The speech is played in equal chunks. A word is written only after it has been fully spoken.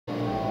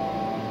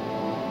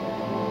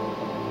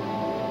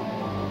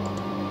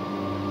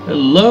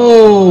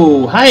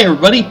Hello! Hi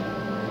everybody!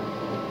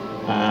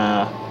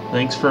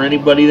 Thanks for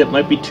anybody that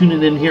might be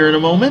tuning in here in a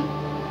moment.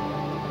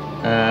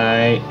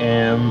 I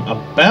am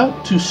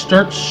about to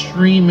start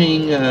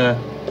streaming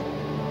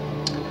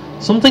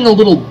something a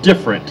little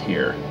different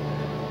here.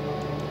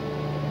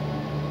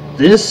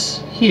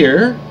 This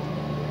here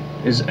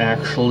is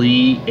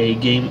actually a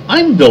game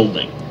I'm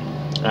building.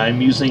 I'm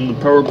using the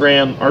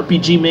program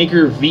RPG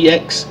Maker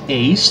VX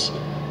Ace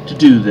to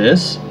do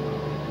this.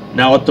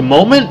 Now at the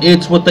moment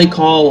it's what they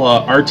call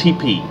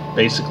RTP.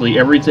 Basically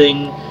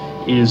everything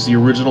is the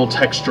original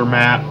texture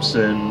maps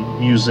and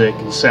music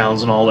and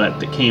sounds and all that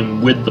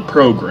came with the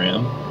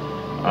program.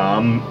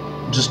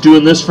 Just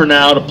doing this for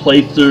now to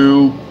play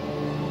through,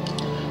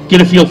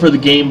 get a feel for the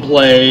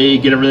gameplay,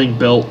 get everything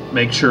built,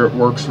 make sure it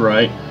works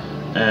right.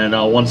 And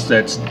once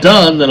that's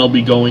done, then I'll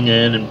be going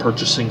in and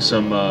purchasing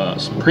some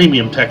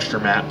premium texture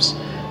maps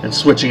and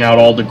switching out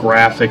all the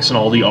graphics and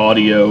all the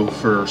audio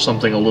for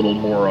something a little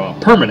more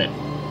permanent.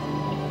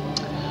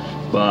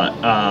 But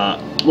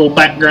little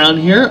background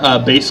here.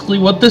 Basically,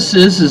 what this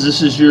is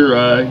this is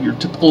your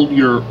typical,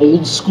 your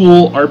old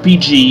school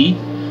RPG,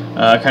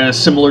 kind of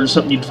similar to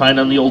something you'd find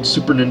on the old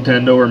Super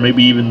Nintendo or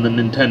maybe even the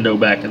Nintendo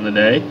back in the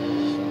day.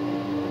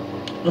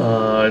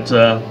 It's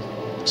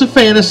a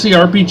fantasy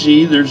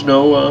RPG. There's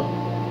no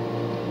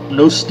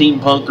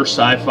steampunk or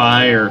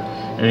sci-fi or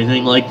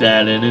anything like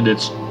that in it.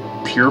 It's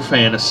pure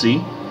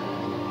fantasy.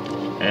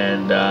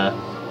 And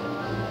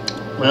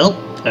well,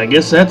 I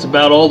guess that's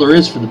about all there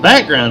is for the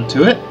background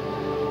to it.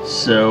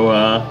 So,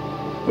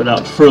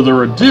 without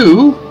further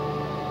ado,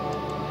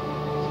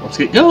 let's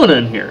get going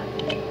in here.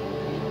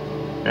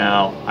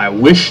 Now, I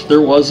wish there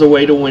was a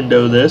way to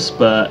window this,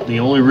 but the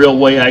only real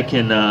way I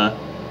can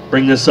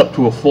bring this up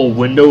to a full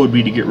window would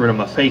be to get rid of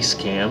my face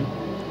cam.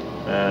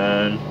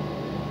 And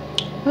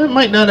that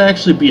might not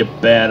actually be a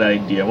bad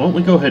idea. Why don't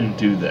we go ahead and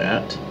do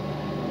that?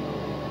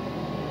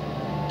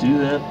 Do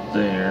that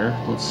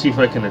there. Let's see if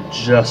I can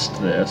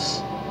adjust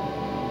this.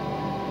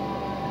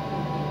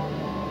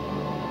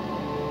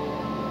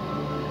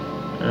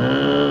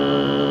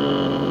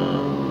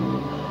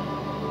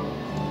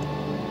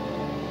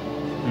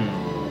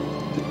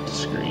 Get the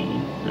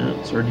screen. No,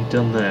 it's already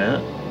done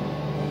that.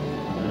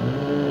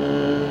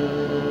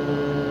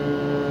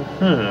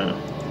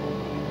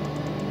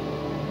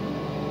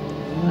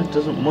 Well, it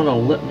doesn't want to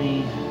let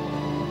me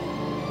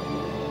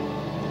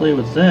play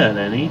with that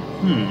any.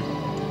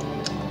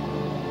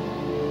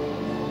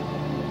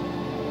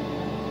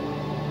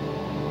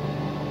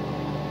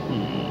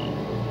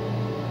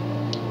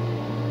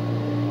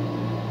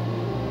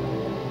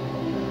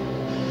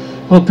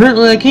 Well,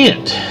 apparently I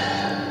can't.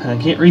 I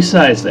can't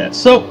resize that.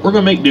 So, we're going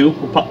to make do.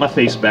 We'll pop my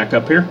face back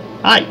up here.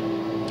 Hi.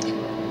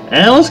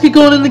 And let's get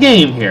going in the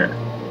game here.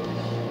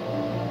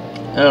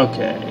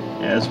 Okay.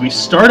 As we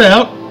start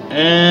out,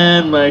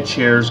 and my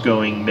chair's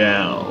going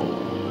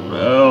down.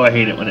 Oh, I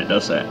hate it when it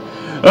does that.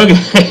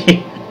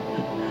 Okay.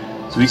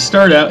 So we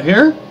start out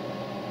here.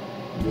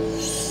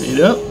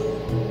 Fade up.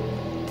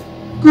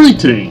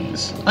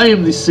 Greetings. I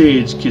am the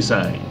Sage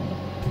Kisain.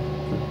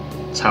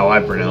 That's how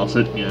I pronounce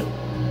it, yeah.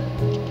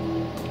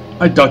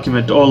 I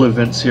document all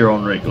events here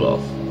on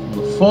Regloff,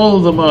 from the fall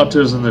of the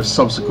martyrs and their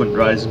subsequent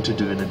rise into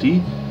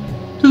divinity,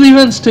 to the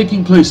events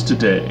taking place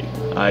today.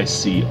 I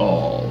see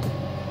all.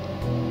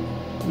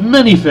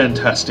 Many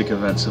fantastic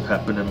events have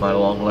happened in my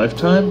long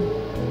lifetime,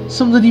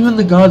 some that even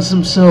the gods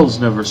themselves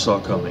never saw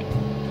coming.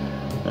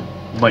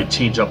 Might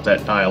change up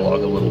that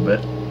dialogue a little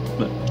bit,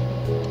 but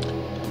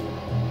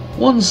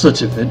one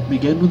such event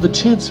began with the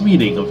chance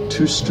meeting of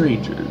two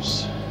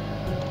strangers.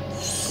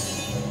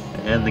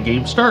 And the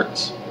game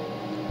starts.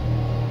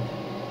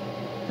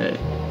 Hey.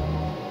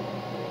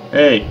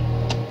 Hey.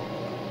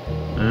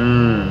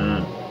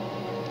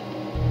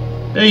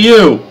 Hey,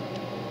 you!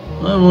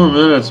 5 more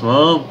minutes,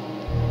 Mom.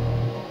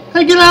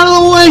 Hey, get out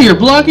of the way! You're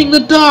blocking the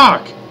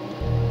dock!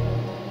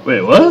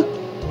 Wait, what?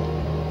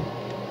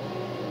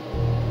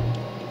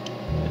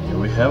 And here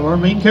we have our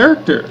main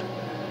character.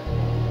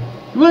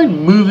 You mind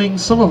moving?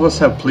 Some of us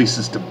have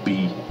places to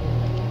be.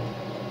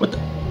 What the?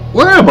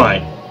 Where am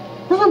I?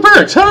 Where's my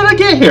barracks? How did I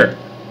get here?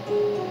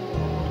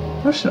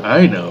 How should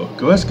I know?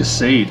 Go ask a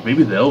sage.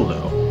 Maybe they'll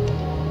know.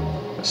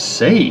 A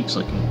sage?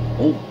 Like an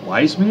old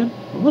wise man?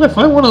 Where would I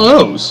find one of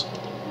those?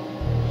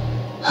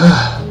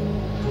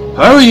 If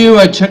I were you,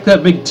 I'd check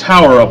that big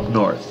tower up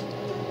north.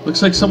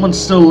 Looks like someone's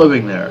still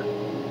living there.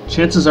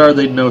 Chances are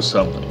they'd know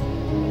something.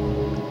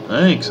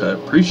 Thanks, I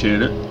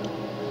appreciate it.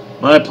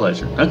 My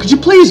pleasure. Now, could you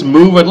please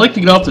move? I'd like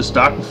to get off this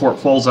dock before it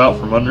falls out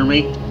from under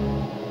me.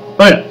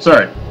 Oh yeah,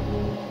 sorry.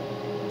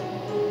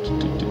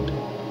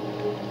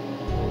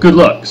 Good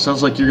luck.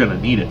 Sounds like you're gonna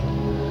need it.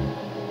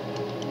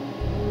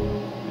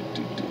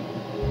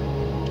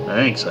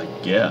 Thanks, I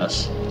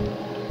guess.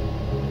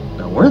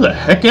 Now, where the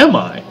heck am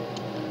I?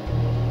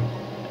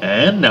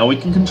 And now we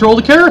can control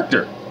the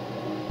character.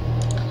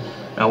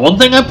 Now, one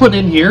thing I put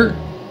in here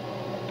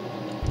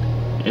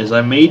is I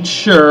made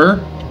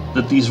sure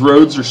that these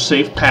roads are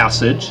safe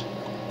passage.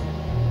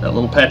 That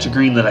little patch of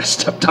green that I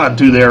stepped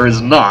onto there is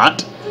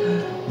not.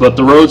 But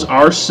the roads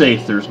are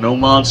safe. There's no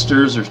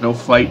monsters, there's no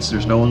fights,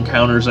 there's no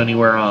encounters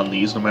anywhere on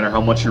these, no matter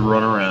how much you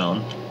run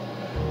around.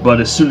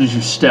 But as soon as you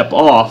step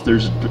off,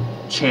 there's a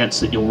chance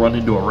that you'll run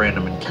into a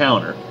random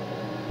encounter.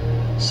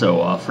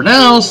 So for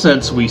now,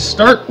 since we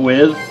start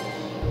with...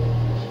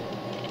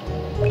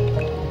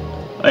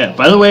 Oh yeah,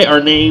 by the way,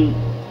 our name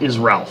is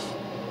Ralph.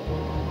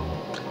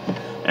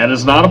 That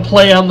is not a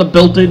play on the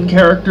built-in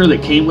character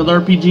that came with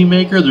RPG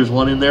Maker. There's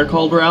one in there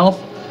called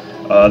Ralph.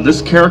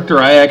 This character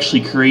I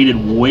actually created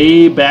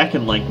way back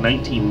in like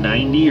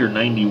 1990 or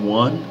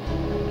 91.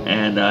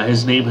 And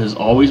his name has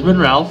always been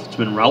Ralph. It's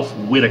been Ralph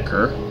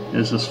Whitaker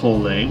is his full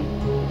name.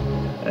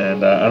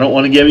 And I don't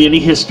want to give you any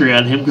history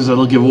on him because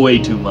that'll give away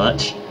too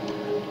much.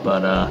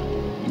 But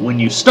when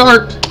you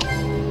start,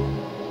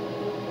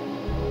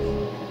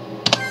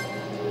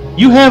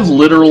 you have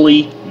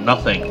literally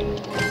nothing.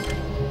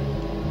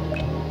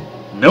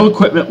 No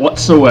equipment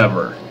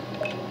whatsoever.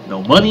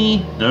 No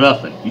money, no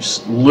nothing. You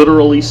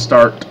literally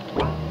start,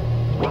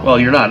 well,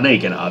 you're not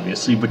naked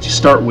obviously, but you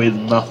start with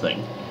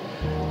nothing.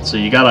 So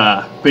you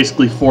gotta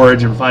basically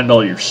forage and find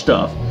all your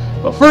stuff.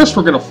 But first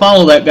we're gonna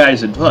follow that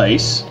guy's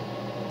advice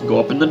and go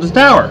up into the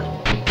tower.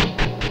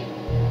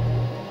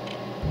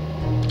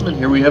 And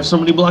here we have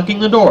somebody blocking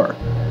the door.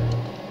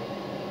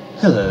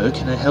 Hello,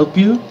 can I help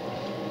you?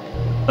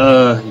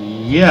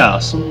 Yeah,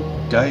 some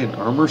guy in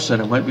armor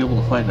said I might be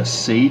able to find a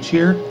sage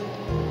here.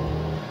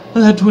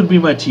 That would be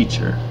my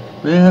teacher.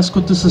 May I ask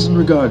what this is in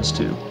regards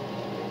to?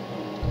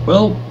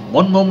 Well,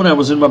 one moment I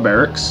was in my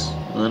barracks,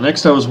 and the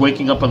next I was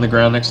waking up on the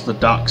ground next to the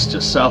docks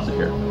just south of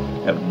here.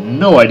 I have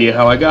no idea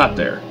how I got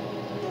there.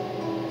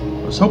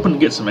 I was hoping to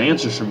get some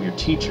answers from your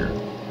teacher.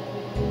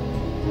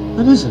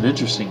 That is an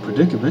interesting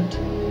predicament.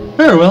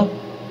 Very well.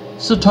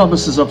 Sir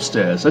Thomas is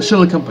upstairs. I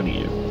shall accompany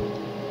you.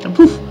 And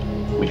poof,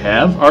 we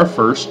have our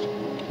first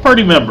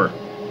party member.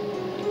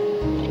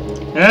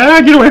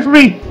 Ah, get away from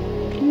me!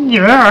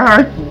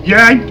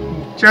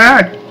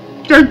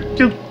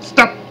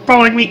 Stop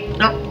following me!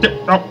 No,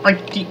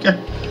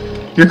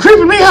 you're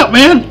creeping me out,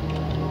 man!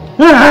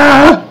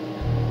 Ah,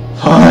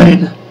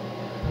 fine.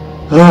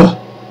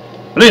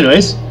 But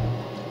anyways,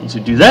 once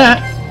we do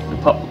that, we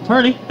pop the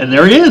party, and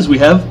there he is. We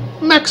have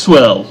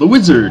Maxwell, the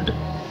wizard.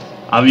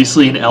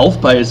 Obviously an elf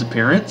by his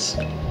appearance.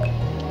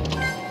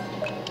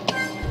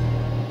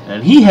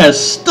 And he has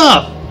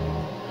stuff.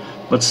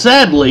 But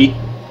sadly,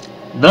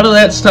 none of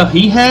that stuff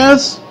he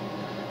has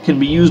can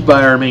be used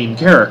by our main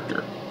character.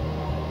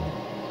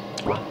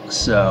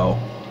 So,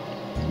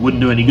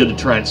 wouldn't do any good to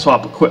try and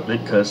swap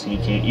equipment because you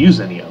can't use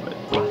any of it.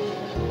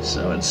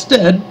 So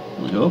instead,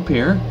 we'll go up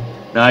here.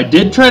 Now I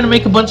did try to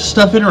make a bunch of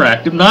stuff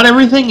interactive. Not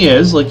everything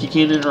is, like you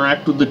can't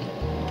interact with the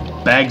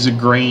bags of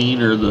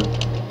grain or the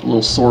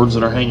little swords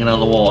that are hanging on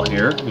the wall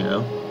here, you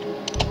know.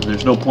 And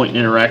there's no point in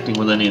interacting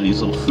with any of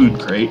these little food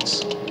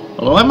crates.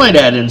 Although I might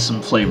add in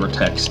some flavor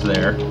text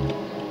there.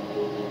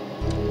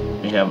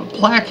 We have a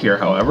plaque here,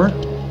 however.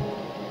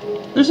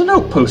 There's a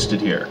note posted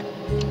here.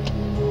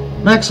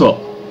 Maxwell,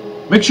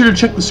 make sure to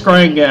check the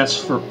scrying gas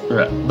for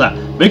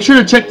make sure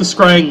to check the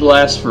scrying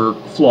glass for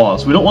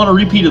flaws. We don't want a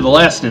repeat of the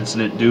last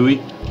incident, do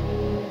we?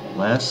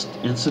 Last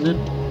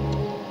incident?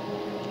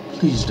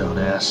 Please don't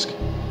ask.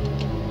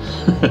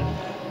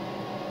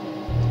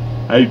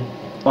 I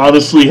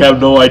honestly have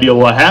no idea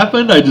what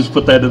happened. I just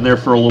put that in there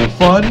for a little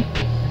fun.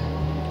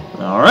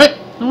 Alright,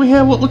 and we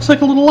have what looks like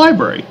a little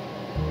library.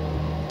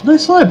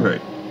 Nice library.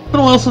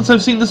 Been a while since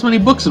I've seen this many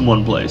books in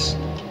one place.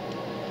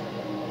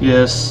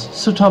 Yes,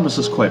 Sir Thomas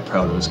is quite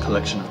proud of his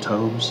collection of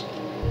tomes.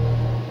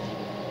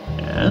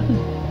 And,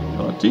 you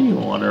know what to do? You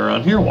wander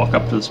around here, walk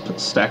up to this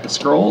stack of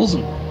scrolls,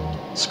 and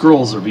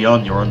scrolls are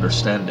beyond your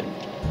understanding.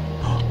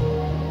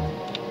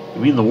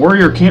 You mean the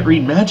warrior can't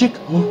read magic?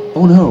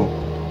 Oh no.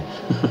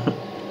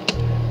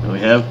 And we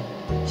have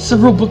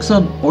several books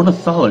on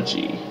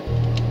ornithology.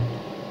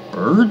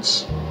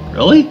 Birds?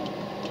 Really?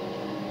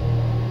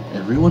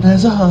 Everyone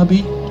has a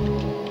hobby.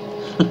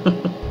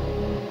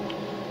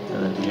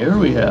 And then here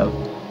we have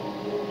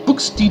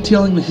books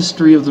detailing the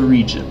history of the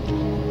region.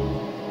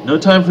 No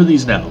time for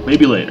these now,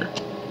 maybe later.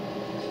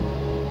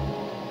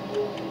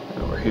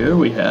 And over here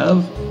we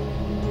have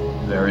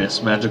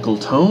various magical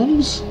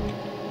tomes.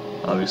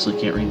 Obviously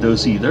can't read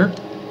those either.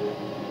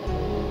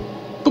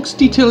 Books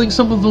detailing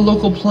some of the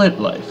local plant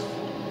life.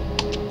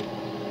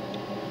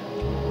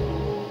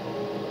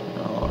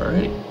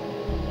 Alrighty.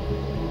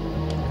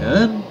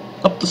 And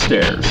up the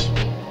stairs.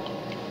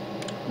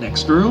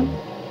 Next room.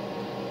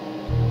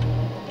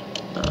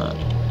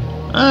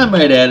 I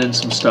might add in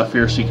some stuff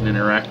here so you can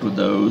interact with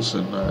those.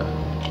 And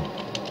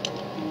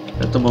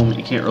at the moment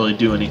you can't really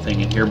do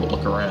anything in here but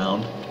look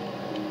around.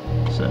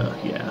 So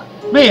yeah,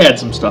 may add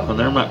some stuff in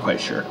there. I'm not quite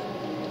sure.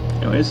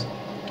 Anyways,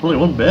 only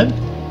one bed?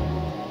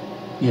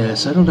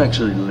 Yes, I don't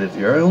actually live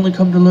here. I only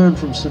come to learn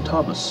from Sir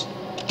Thomas.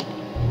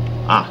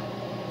 Ah,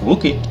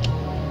 okay.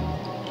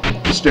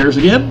 The stairs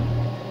again.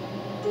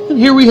 And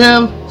here we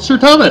have Sir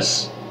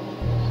Thomas.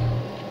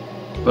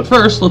 But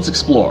first, let's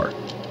explore.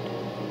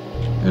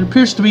 It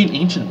appears to be an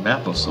ancient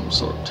map of some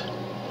sort.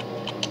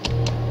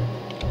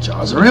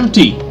 Jaws are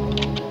empty.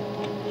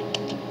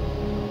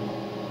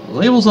 The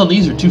labels on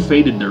these are too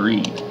faded to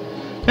read.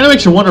 Kind of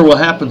makes you wonder what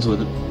happens with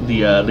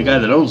the guy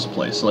that owns the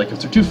place. Like,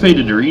 if they're too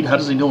faded to read, how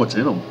does he know what's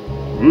in them?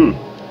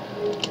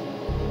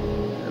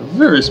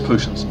 Various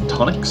potions and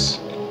tonics.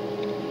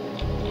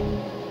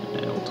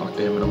 And we'll talk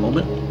to him in a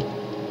moment.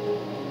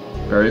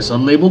 Various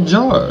unlabeled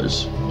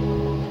jars.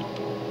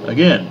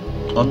 Again,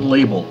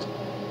 unlabeled.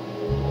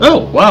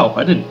 Oh, wow,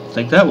 I didn't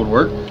think that would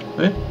work.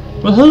 Eh?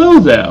 Well, hello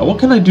there. What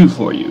can I do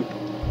for you?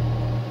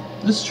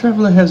 This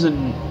traveler has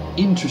an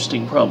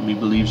interesting problem he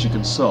believes you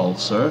can solve,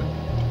 sir.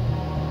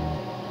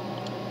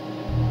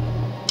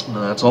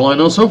 That's all I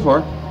know so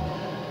far.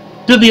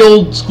 Did the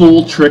old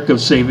school trick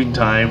of saving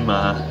time,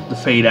 the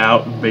fade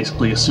out, and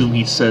basically assume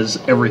he says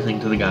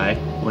everything to the guy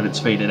when it's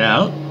faded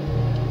out.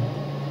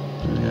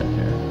 Yeah,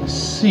 here. I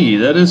see,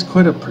 that is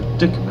quite a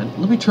predicament.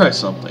 Let me try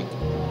something.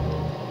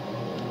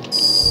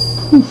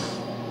 Poof.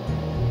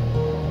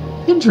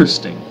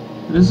 Interesting.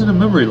 It isn't a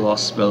memory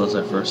loss spell as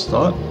I first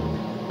thought.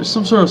 There's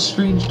some sort of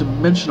strange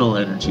dimensional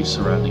energy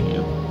surrounding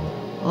you.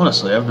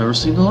 Honestly, I've never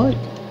seen the like.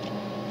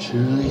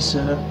 Truly,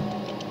 sir?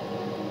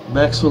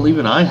 Maxwell,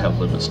 even I have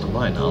limits to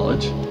my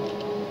knowledge.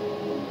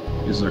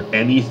 Is there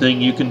anything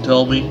you can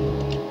tell me?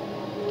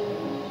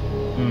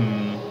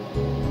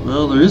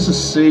 Well, there is a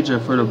sage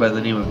I've heard of by the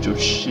name of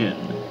Joshin.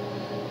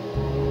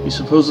 He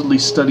supposedly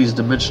studies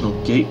dimensional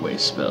gateway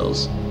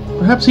spells.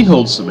 Perhaps he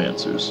holds some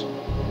answers.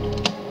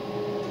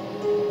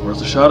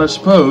 Worth a shot, I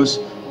suppose.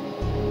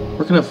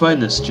 Where can I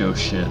find this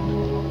Joshin?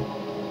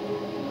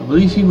 I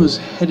believe he was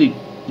headed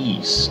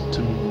east to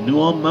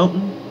Nuam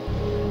Mountain.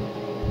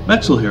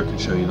 Maxwell here can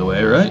show you the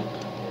way, right?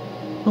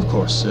 Of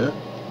course, sir.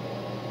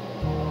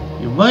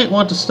 You might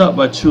want to stop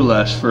by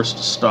Chulash first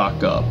to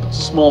stock up. It's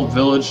a small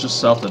village just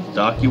south of the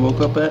dock you woke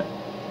up at.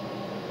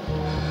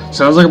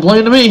 Sounds like a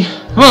plan to me.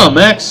 Come on,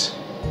 Max.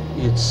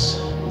 It's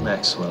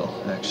Maxwell,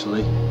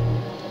 actually.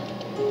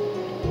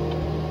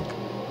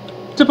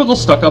 Typical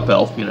stuck-up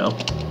elf, you know.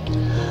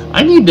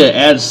 I need to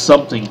add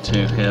something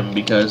to him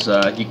because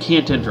you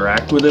can't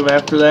interact with him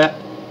after that.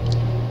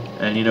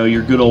 And, you know,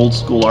 your good old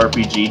school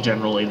RPG,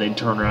 generally, they'd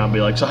turn around and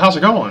be like, so how's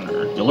it going?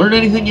 Or, you learn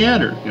anything yet?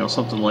 Or, you know,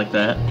 something like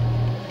that.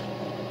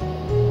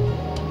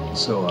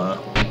 So,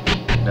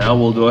 now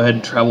we'll go ahead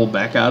and travel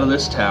back out of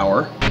this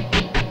tower.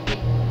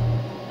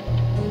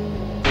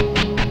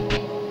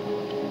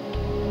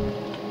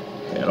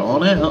 Head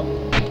on out.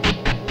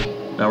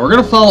 Now, we're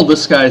going to follow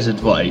this guy's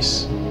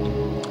advice.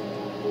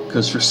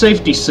 Because for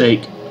safety's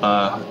sake,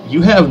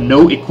 you have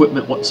no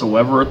equipment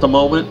whatsoever at the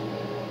moment.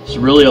 So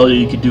really all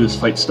you can do is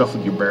fight stuff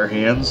with your bare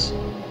hands.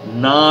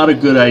 Not a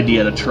good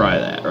idea to try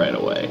that right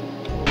away.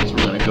 So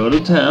we're going to go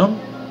to town.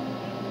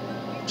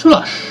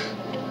 Chulash.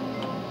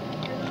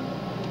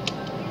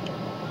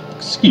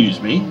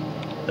 Excuse me.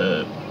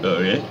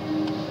 Okay.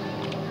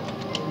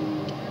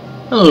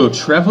 Hello,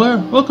 traveler.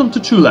 Welcome to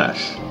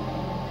Chulash.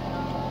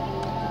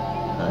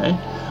 Alright.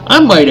 I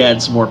might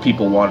add some more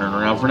people wandering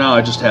around. For now,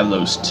 I just have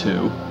those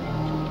two.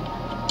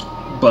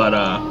 But,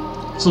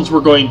 since we're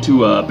going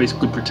to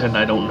basically pretend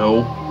I don't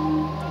know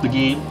the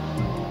game,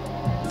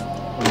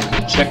 we're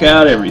going to check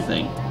out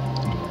everything.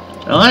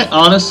 Now, I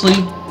honestly,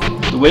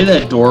 the way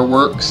that door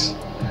works,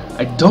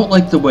 I don't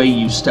like the way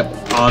you step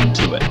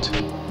onto it.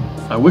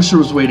 I wish there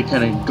was a way to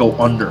kind of go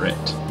under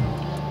it.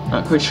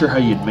 Not quite sure how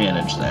you'd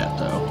manage that,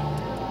 though.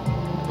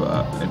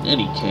 But, in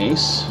any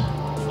case,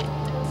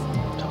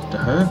 talk to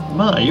her.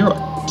 My, you're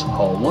a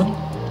tall one.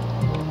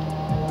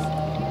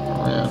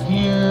 Around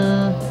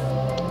here.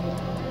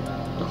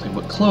 Nothing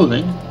but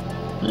clothing.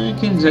 You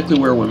can't exactly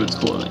wear women's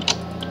clothing.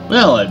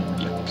 Well,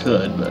 you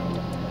could, but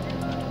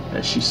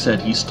as she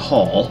said, he's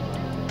tall.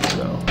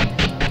 So,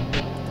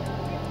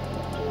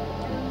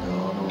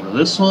 going over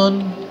this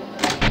one.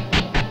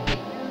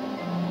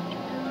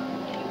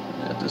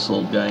 Got this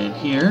old guy in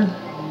here.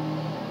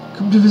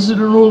 Come to visit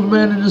an old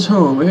man in his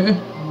home, eh?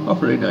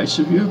 Awfully nice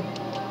of you.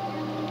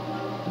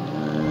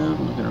 And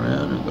looking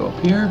around and go up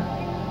here.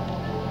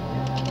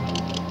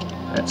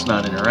 That's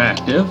not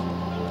interactive.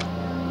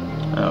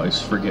 I always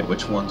forget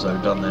which ones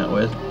I've done that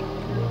with.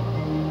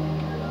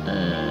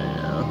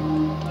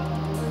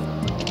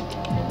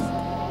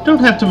 Don't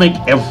have to make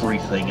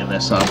everything in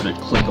this object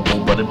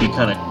clickable, but it'd be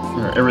kind of,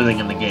 or everything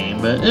in the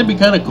game, but it'd be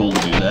kind of cool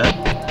to do that.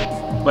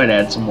 Might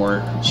add some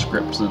more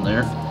scripts in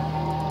there.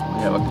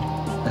 We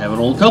have an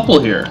old couple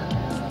here.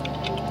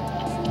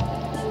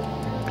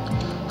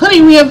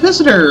 Honey, we have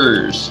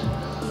visitors!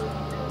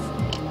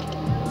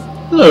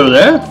 Hello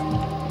there.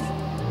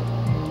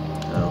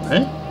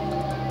 Okay.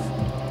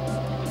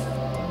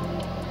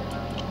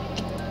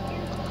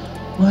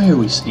 Why are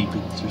we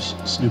snooping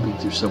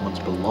through someone's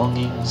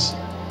belongings?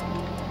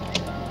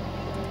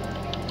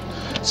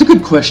 It's a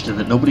good question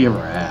that nobody ever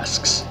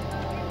asks.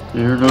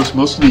 You ever notice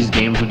most of these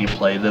games when you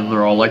play them,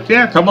 they're all like,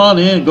 yeah, come on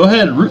in, go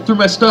ahead, root through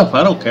my stuff,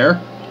 I don't care.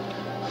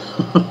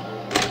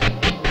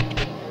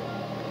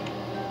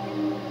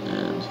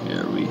 And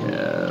here we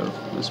have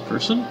this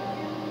person.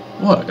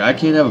 What, a guy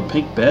can't have a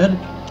pink bed?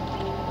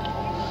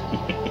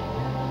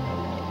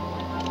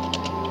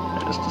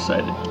 I just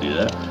decided to do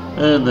that.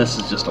 And this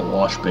is just a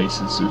wash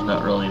basin, so there's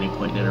not really any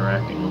point in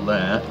interacting with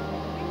that.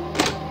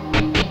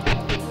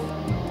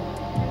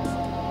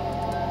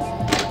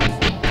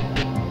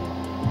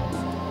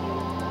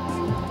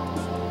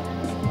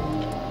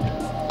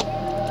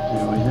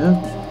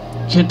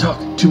 Can't talk.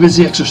 Too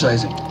busy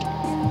exercising.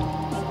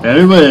 Now,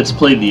 everybody that's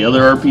played the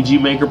other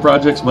RPG Maker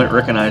projects might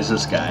recognize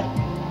this guy.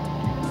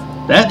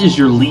 That is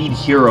your lead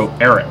hero,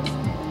 Eric,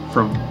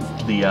 from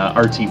the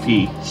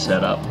RTP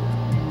setup.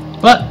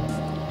 But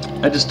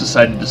I just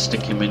decided to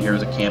stick him in here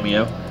as a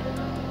cameo.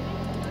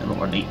 An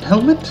ornate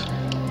helmet.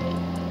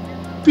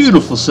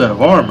 Beautiful set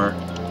of armor.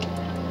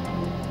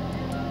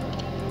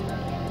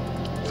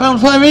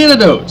 Found 5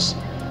 antidotes.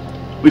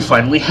 We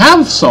finally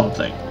have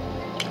something.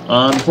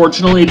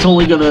 Unfortunately, it's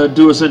only going to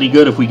do us any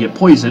good if we get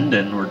poisoned,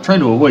 and we're trying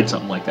to avoid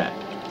something like that.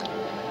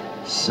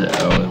 So,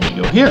 then we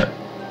go here.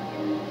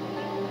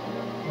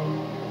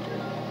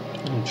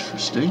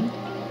 Interesting.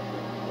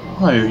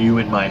 Why are you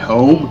in my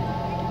home?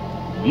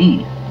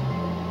 Me.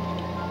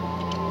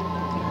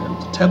 And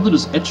the tablet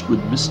is etched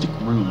with mystic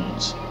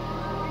runes.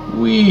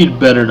 We'd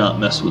better not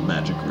mess with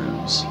magic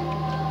runes.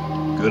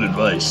 Good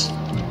advice.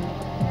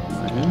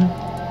 Right here.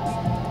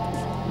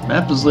 The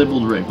map is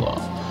labeled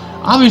Regloff.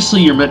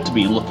 Obviously, you're meant to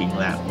be looking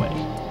that way.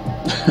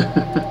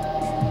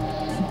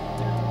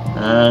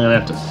 I'm gonna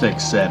have to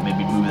fix that.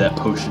 Maybe move that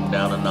potion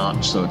down a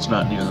notch so it's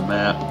not near the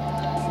map.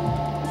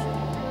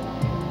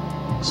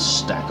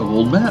 Stack of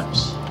old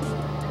maps.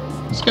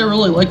 This guy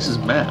really likes his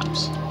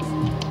maps.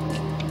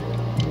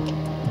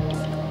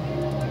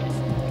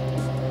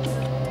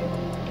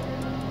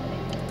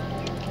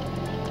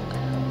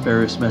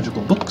 Various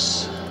magical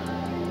books.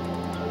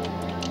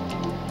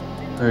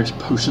 Various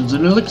potions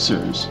and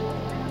elixirs.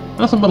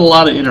 Nothing but a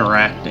lot of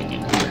interacting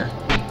in here.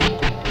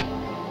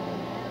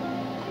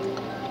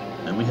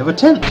 And we have a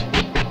tent.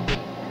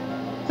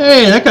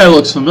 Hey, that guy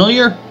looks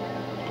familiar.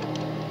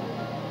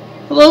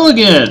 Hello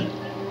again.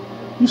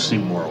 You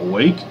seem more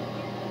awake.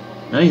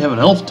 Now you have an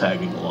elf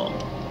tagging along.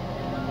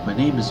 My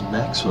name is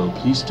Maxwell.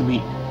 Pleased to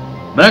meet...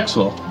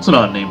 Maxwell? That's an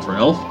odd name for an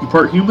elf. You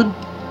part human?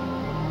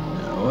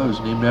 No, I was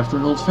named after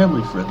an old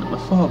family friend that my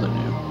father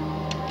knew.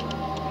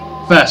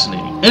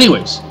 Fascinating.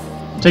 Anyways,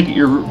 take it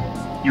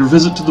your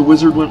visit to the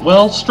wizard went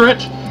well,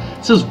 Stretch?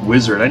 It says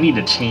wizard. I need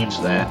to change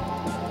that.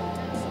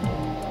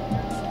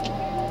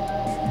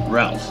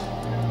 Ralph.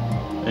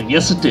 And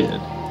yes, it did.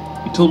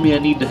 He told me I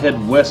need to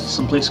head west to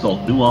some place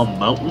called Nuam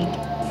Mountain.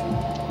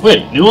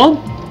 Wait, Nuam?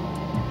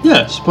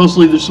 Yeah,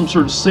 supposedly there's some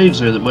sort of sage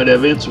there that might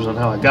have answers on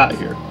how I got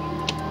here.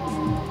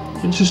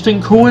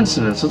 Interesting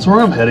coincidence. That's where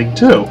I'm heading,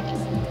 too.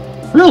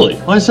 Really?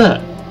 Why's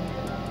that?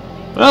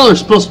 Well, there's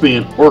supposed to be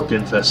an orc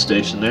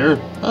infestation there.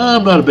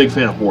 I'm not a big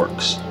fan of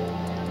orcs.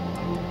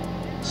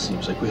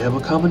 Seems like we have a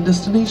common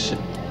destination.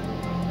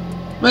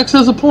 Max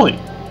has a point.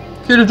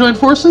 Care to join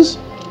forces?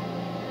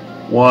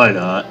 Why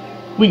not?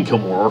 We can kill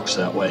more orcs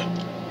that way.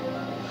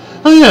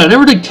 Oh yeah, I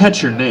never did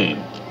catch your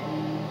name.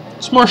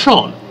 It's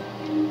Marchand.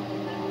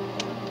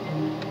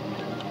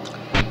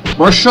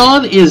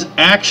 Marchand is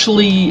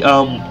actually,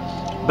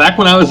 back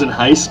when I was in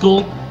high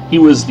school, he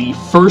was the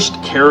first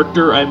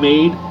character I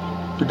made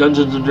for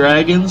Dungeons &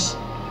 Dragons.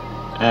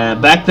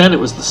 Back then it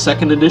was the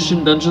 2nd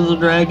edition Dungeons &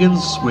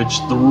 Dragons, which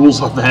the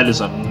rules on that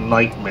is a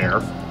nightmare.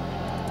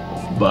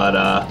 But,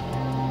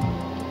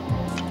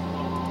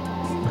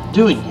 what we're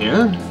doing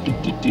here...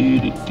 I'm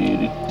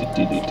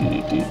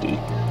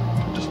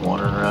just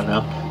wandering around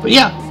now. But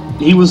yeah,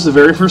 he was the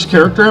very first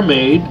character I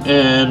made,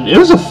 and it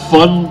was a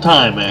fun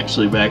time,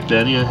 actually, back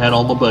then. You know, I had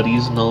all my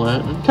buddies and all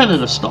that, and kind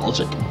of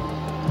nostalgic.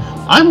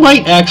 I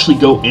might actually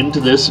go into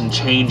this and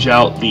change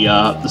out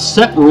the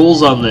set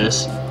rules on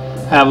this.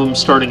 Have them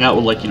starting out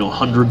with, like, you know,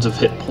 hundreds of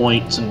hit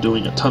points and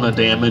doing a ton of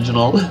damage and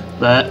all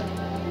that.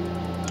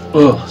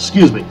 Oh,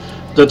 excuse me.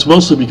 That's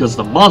mostly because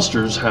the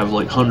monsters have,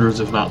 like, hundreds,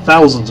 if not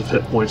thousands of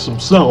hit points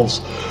themselves.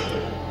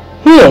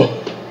 Oh.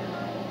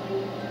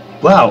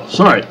 Wow,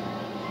 sorry. I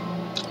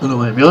don't know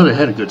why I'm yelling. I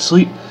had a good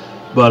sleep.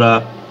 But,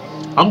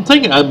 I'm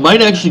thinking I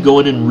might actually go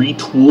in and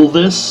retool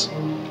this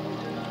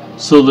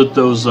so that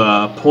those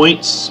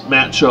points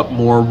match up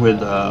more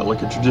with,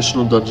 like, a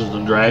traditional Dungeons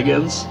 &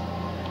 Dragons.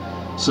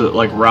 So that,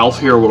 like, Ralph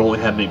here would only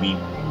have maybe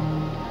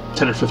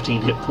 10 or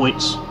 15 hit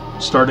points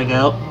starting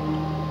out.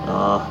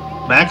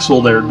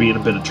 Maxwell there would be in a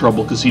bit of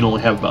trouble because he'd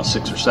only have about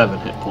 6 or 7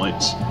 hit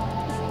points.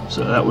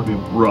 So that would be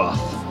rough.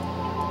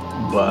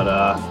 But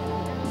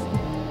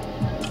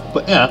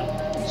yeah,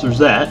 so there's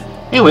that.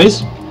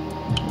 Anyways,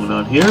 going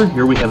on here.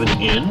 Here we have an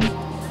inn.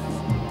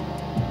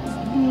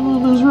 One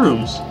of those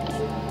rooms.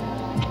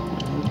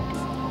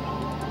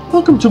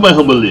 Welcome to my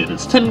humble inn.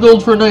 It's 10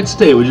 gold for a night's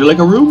stay. Would you like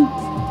a room?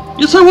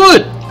 Yes, I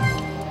would!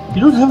 You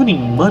don't have any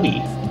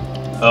money.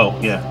 Oh,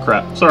 yeah,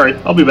 crap. Sorry,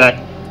 I'll be back.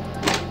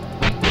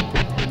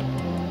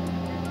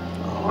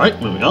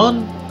 Alright, moving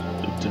on.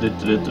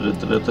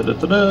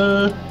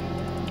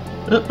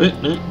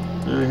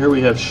 Here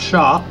we have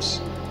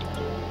shops.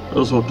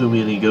 Those won't do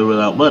me any good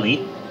without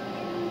money.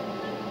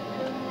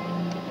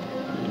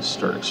 Let's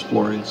start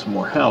exploring some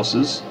more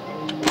houses.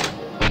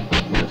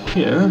 We have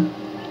here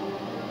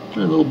a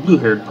little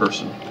blue-haired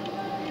person.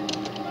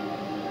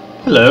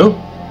 Hello.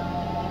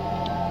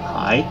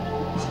 Hi.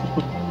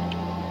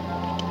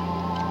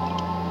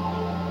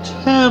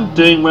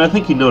 Tempting, but I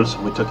think he noticed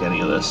when we took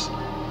any of this.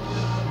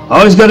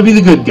 Always gotta be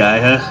the good guy,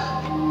 huh?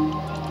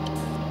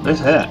 Nice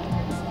hat.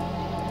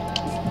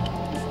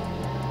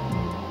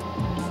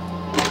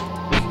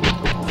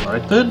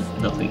 Alright then,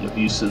 nothing of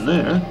use in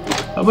there.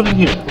 How about in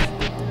here?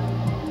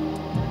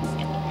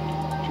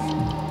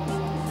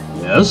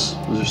 Yes?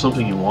 Was there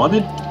something you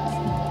wanted?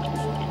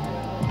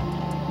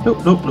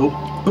 Nope, nope, nope,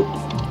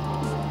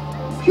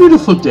 nope.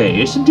 Beautiful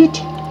day, isn't it?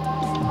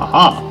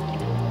 Haha.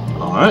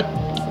 Alright,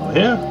 over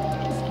here.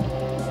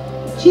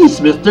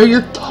 Jeez, mister,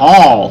 you're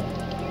tall.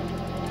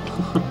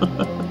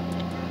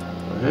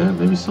 Over here,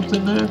 maybe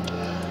something there?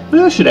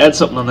 Maybe I should add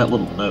something on that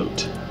little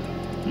note.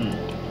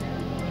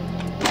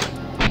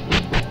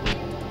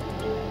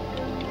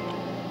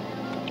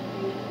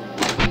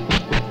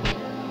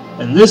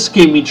 And this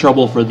gave me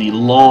trouble for the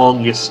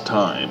longest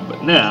time,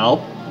 but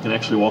now I can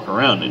actually walk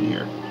around in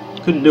here.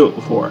 Couldn't do it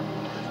before.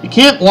 You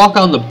can't walk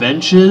on the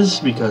benches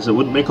because it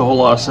wouldn't make a whole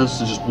lot of sense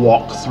to just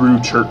walk through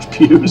church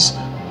pews.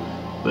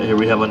 But here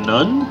we have a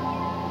nun.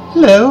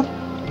 Hello.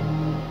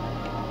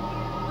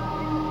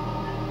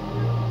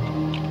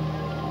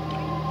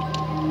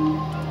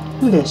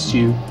 Bless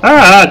you.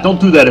 Ah, don't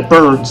do that, it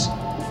burns.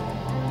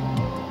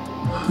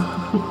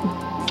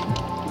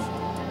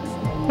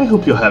 I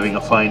hope you're having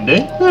a fine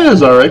day.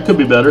 It's alright, could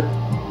be better.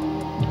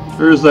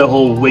 There is that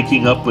whole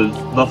waking up with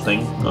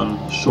nothing on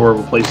the shore of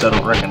a place I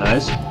don't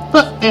recognize.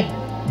 But, eh.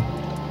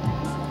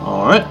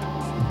 Alright.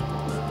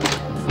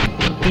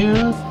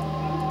 Here.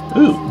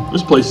 Ooh,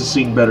 this place has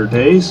seen better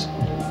days.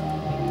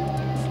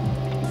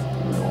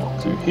 Walk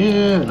through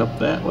here and up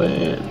that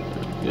way. And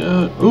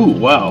go. Ooh,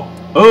 wow.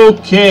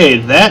 Okay,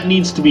 that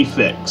needs to be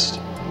fixed.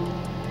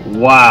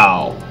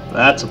 Wow,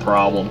 that's a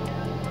problem.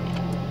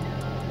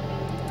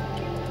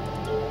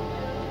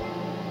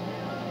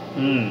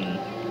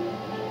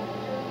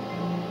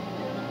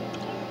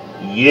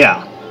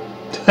 Yeah,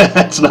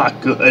 that's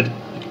not good.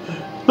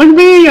 Look at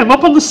me, I'm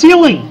up on the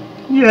ceiling.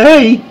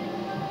 Yay.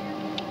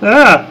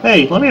 Ah,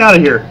 hey, let me out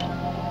of here.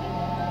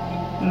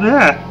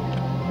 Yeah.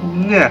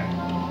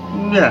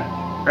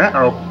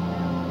 Uh-oh.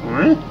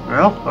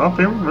 Well, up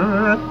here.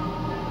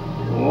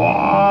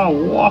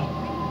 Whoa.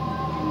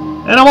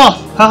 And I'm off.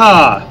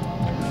 Haha.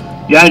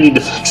 Yeah, I need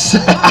to fix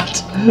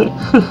that.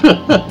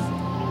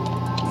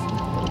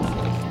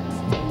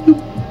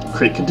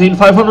 Crate contained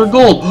 500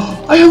 gold.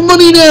 I have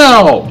money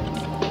now!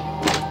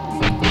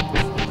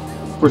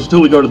 Of course,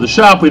 until we go to the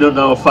shop, we don't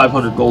know if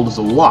 500 gold is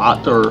a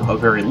lot or a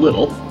very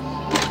little.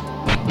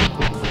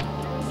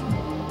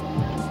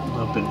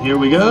 Up in here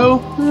we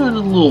go. And a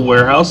little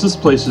warehouse. This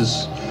place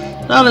is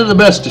not in the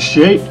best of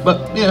shape,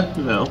 but yeah,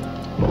 you know.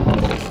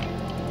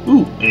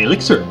 Ooh, an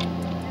elixir.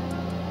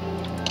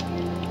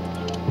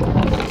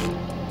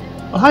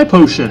 A high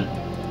potion.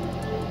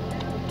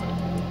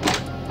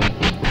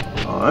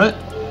 Alright.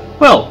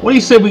 Well, what do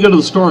you say we go to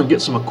the store and get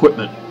some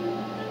equipment?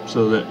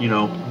 So that, you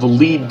know, the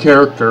lead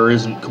character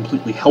isn't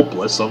completely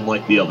helpless,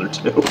 unlike the other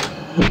two.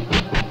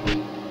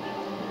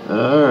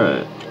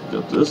 Alright.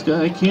 Got this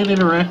guy. Can't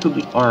interact with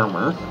the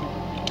armor.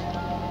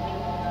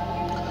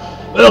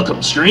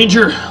 Welcome,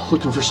 stranger.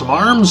 Looking for some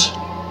arms?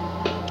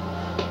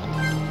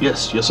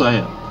 Yes, yes I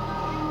am.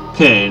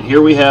 Okay, and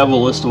here we have a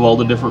list of all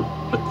the different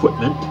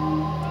equipment.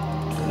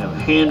 We have a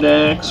hand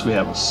axe, we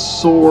have a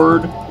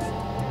sword.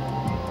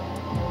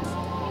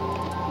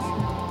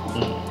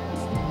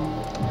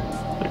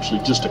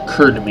 Actually just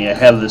occurred to me I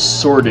have this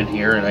sword in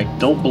here, and I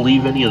don't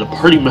believe any of the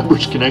party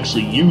members can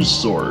actually use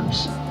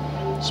swords.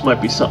 This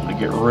might be something to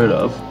get rid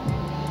of.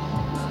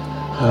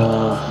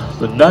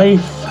 The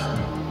knife,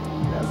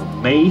 we have a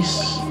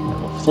mace, we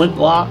have a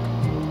flintlock.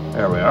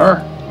 There we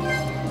are.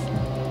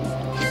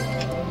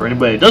 For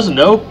anybody that doesn't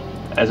know,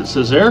 as it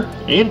says there,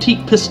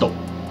 antique pistol.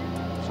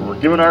 So we're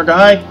giving our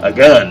guy a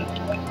gun.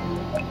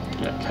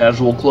 Got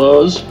casual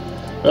clothes.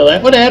 Well,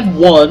 that would add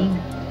 1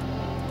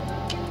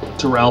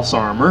 to Ralph's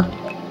armor.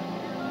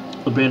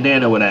 The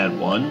bandana would add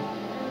 1.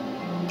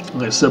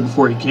 Like I said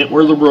before, he can't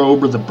wear the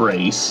robe or the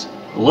brace.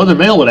 The leather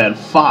mail would add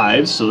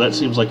 5, so that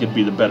seems like it'd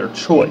be the better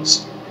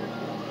choice.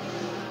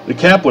 The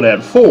cap would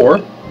add 4.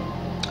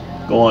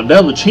 Go on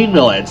down, the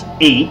chainmail adds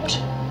 8.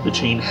 The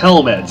chain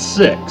helm adds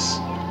 6.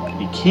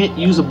 He can't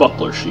use a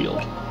buckler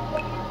shield.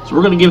 So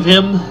we're going to give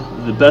him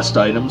the best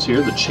items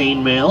here. The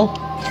chainmail.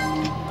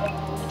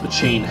 The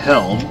chain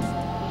helm.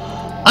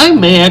 I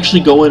may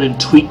actually go in and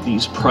tweak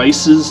these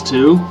prices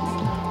too.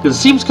 Because it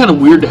seems kind of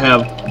weird to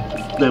have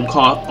them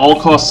all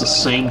cost the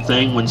same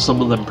thing when some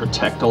of them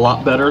protect a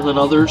lot better than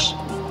others.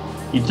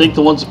 You'd think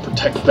the ones that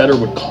protect better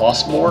would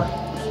cost more.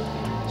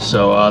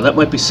 So that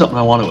might be something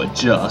I want to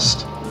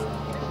adjust.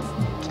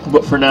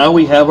 But for now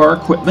we have our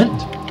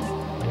equipment.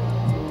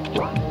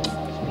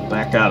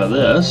 Back out of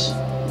this.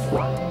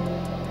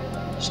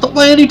 Stop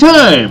by any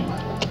time!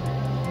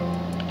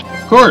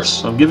 Of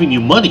course, I'm giving you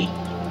money.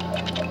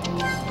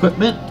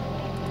 Equipment.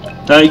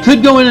 Now you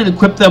could go in and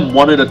equip them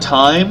one at a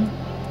time,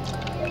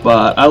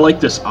 but I like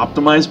this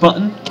optimize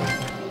button.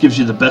 Gives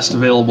you the best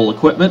available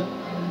equipment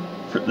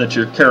that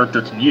your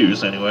character can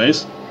use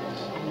anyways.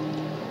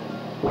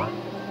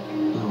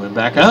 And we're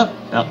back out.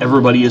 Now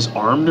everybody is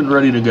armed and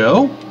ready to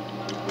go.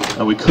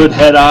 Now we could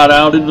head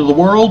out into the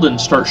world and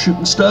start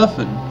shooting stuff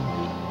and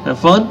have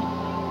fun.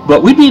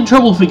 But we'd be in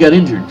trouble if we got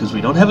injured because we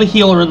don't have a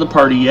healer in the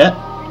party yet.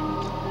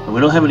 And And we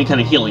don't have any kind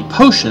of healing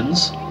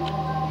potions,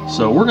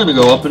 so we're going to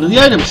go up into the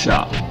item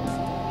shop.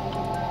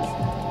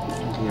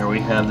 Here we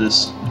have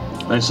this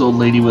nice old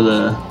lady with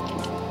a,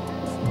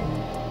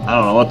 I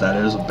don't know what that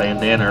is, a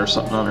bandana or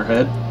something on her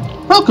head.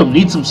 Welcome,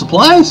 need some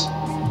supplies?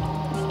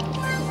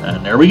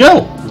 And there we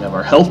go. We have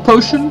our health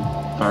potion,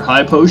 our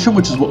high potion,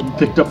 which is what we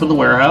picked up in the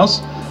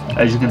warehouse.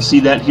 As you can see,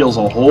 that heals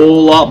a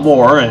whole lot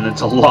more, and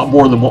it's a lot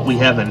more than what we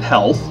have in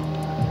health.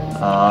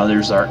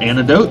 There's our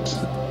antidote,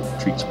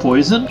 treats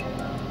poison.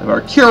 We have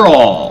our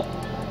cure-all.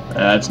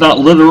 It's not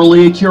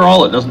literally a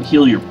cure-all. It doesn't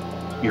heal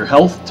your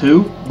health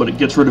too, but it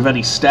gets rid of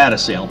any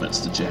status ailments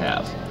that you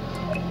have.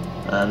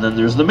 And then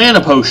there's the mana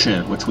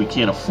potion, which we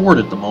can't afford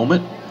at the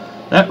moment.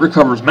 That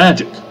recovers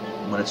magic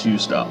when it's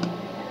used up.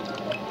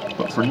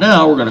 But for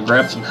now, we're going to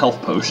grab some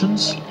health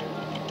potions.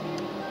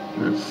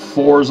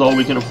 4 is all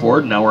we can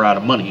afford. Now we're out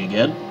of money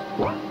again.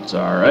 It's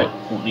alright.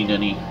 Won't need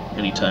any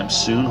anytime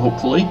soon,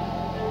 hopefully.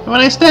 Have a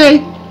nice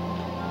day!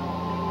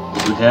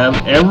 We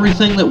have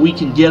everything that we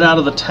can get out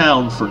of the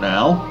town for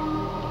now.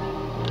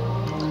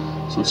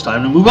 So it's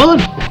time to move on.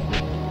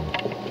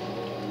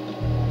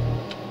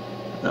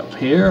 Up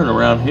here and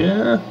around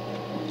here.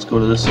 Let's go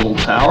to this little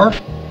tower.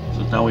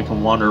 So now we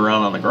can wander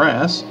around on the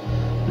grass.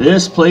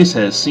 This place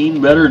has seen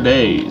better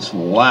days.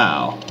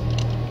 Wow.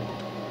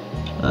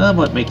 I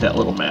might make that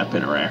little map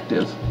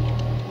interactive.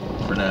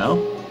 But for now,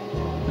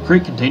 the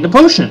crate contained a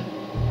potion.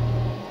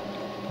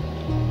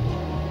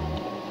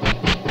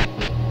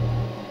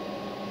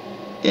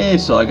 Okay,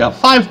 so I got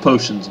 5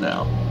 potions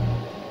now.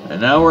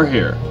 And now we're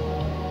here.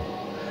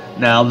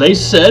 Now, they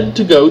said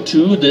to go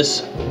to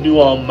this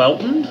Nuam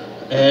Mountain,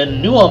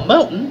 and Nuam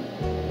Mountain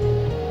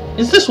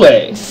is this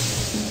way.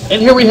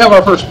 And here we have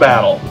our first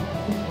battle.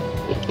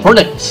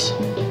 Hornets.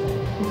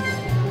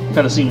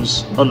 Kind of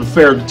seems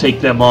unfair to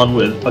take them on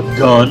with a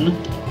gun,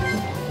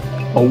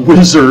 a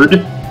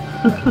wizard.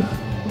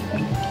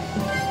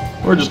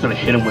 We're just going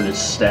to hit him with his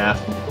staff.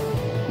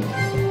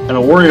 And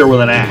a warrior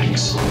with an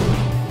axe.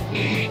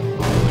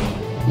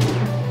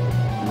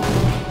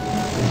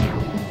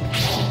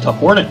 Tough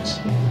hornets.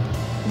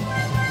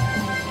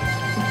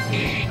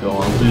 Go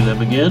on through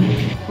them again.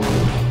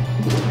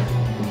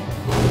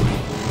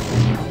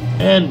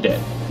 And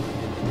dead.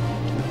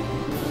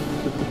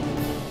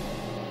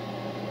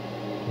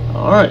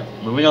 Alright,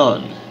 moving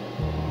on.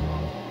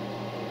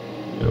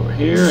 Get over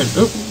here and...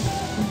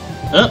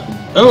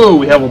 Oh,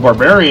 we have a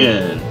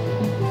barbarian.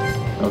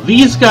 Now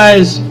these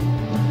guys...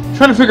 I'm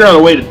trying to figure out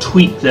a way to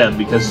tweak them,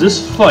 because this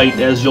fight,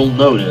 as you'll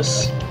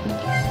notice,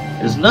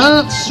 is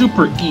not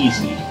super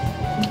easy.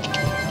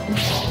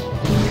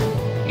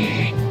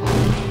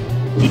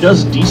 He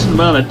does a decent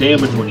amount of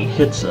damage when he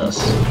hits us.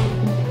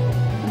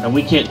 And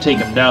we can't take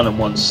him down in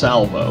one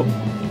salvo.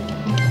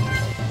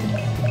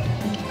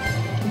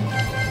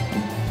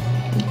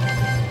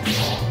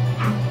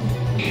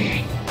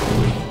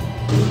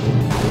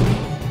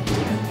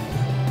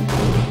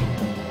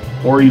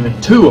 Or even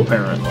 2,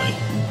 apparently.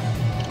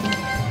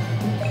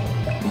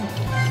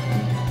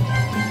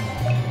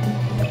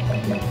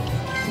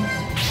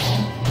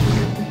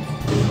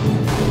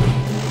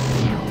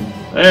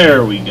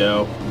 There we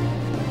go.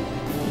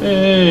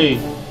 Hey!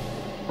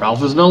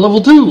 Ralph is now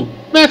level 2!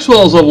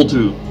 Maxwell's level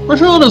 2!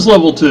 Rashawn is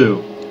level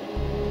 2!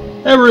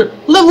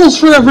 Levels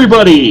for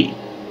everybody!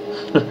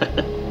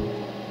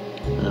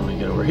 Then we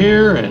get over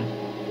here and...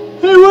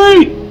 Hey,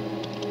 wait!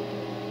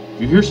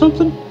 You hear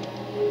something?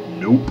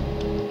 Nope.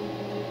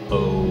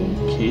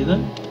 Okay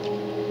then.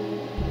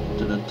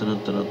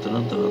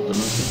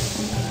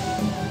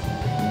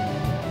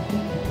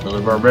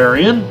 Another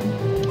barbarian.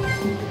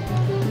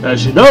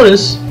 As you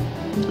notice,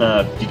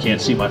 you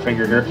can't see my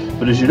finger here,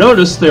 but as you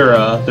notice, their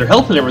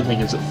health and everything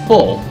is at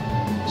full.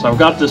 So I've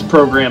got this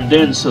programmed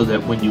in so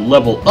that when you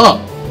level up,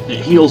 it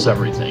heals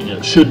everything. And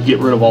it should get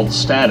rid of all the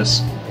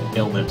status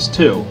ailments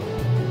too.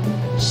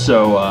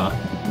 So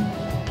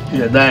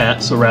yeah,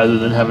 that. So rather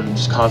than having to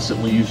just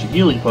constantly use your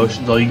healing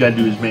potions, all you gotta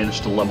do is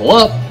manage to level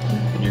up,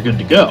 and you're good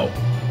to go.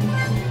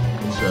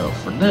 So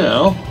for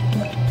now,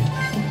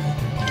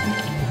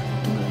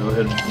 I'm gonna go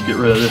ahead and get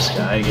rid of this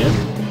guy again.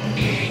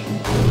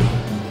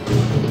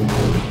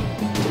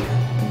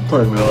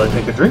 Pardon me while I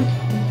take a drink.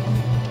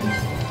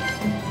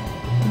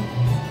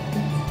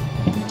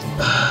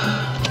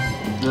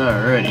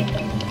 Alrighty.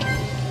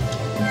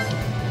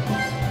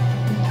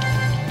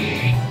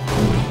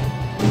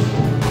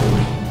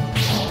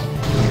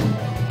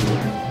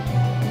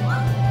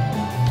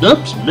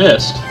 Oops,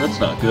 missed. That's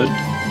not good.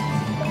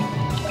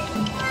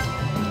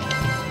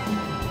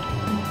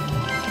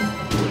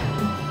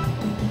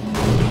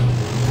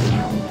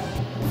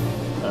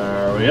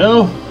 There we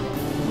go.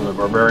 The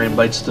barbarian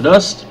bites to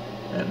dust.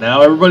 And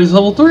now everybody's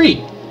level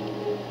 3.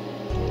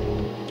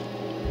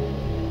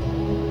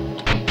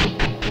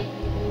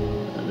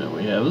 And then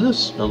we have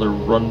this. Another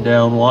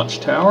rundown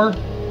watchtower.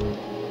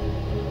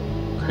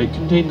 Crate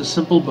contained a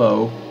simple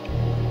bow.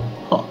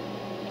 Huh.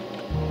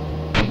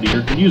 Nobody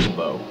here can use a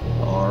bow.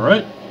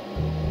 Alright.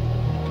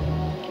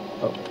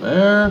 Up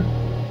there.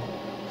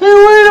 Hey,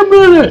 wait a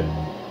minute!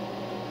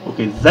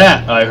 Okay,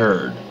 that I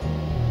heard.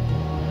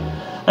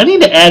 I I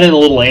need to add in a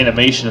little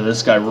animation of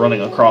this guy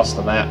running across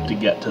the map to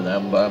get to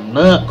them, but I'm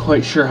not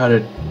quite sure how to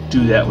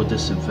do that with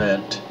this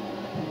event.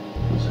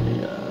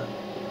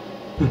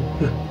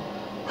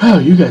 Wow,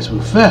 you guys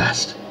move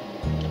fast.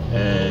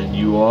 And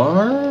you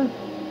are?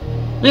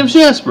 Name's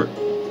Jasper.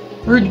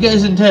 I heard you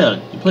guys in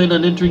town. You plan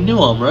on entering New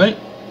Ulm, right?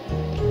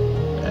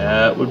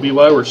 That would be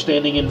why we're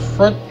standing in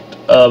front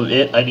of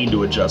it. I need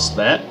to adjust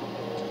that.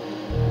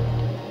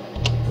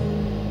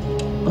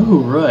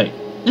 Oh, right.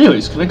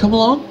 Anyways, can I come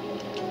along?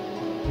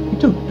 I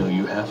don't know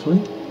you,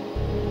 Halfling.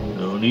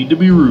 No need to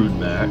be rude,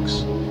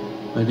 Max.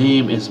 My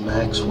name is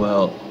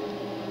Maxwell.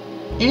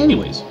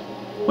 Anyways,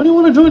 why do you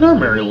want to join our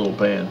merry little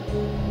band?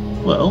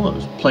 Well, I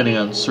was planning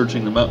on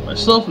searching them out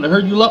myself, and I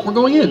heard you lot were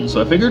going in, so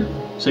I figured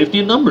safety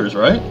in numbers,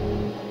 right?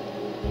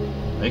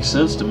 Makes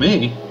sense to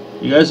me.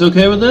 You guys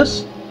okay with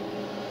this?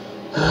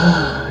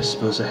 I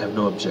suppose I have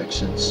no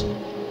objections.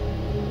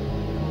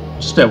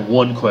 Just have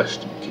one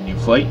question. Can you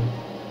fight?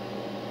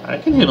 I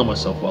can handle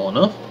myself well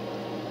enough.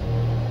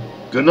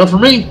 Good enough for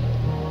me.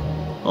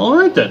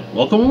 Alright then,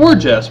 welcome aboard,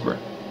 Jasper.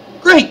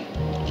 Great!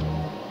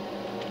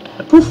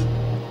 And poof,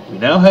 we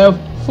now have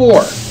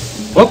 4.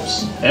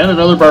 Whoops, and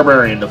another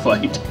barbarian to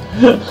fight.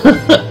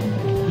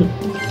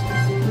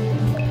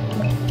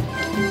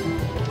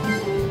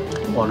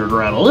 Wandered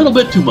around a little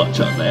bit too much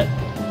on that.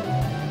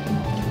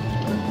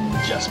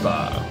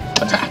 Jasper,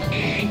 attack!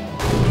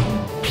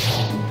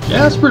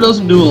 Jasper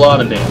doesn't do a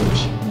lot of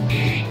damage.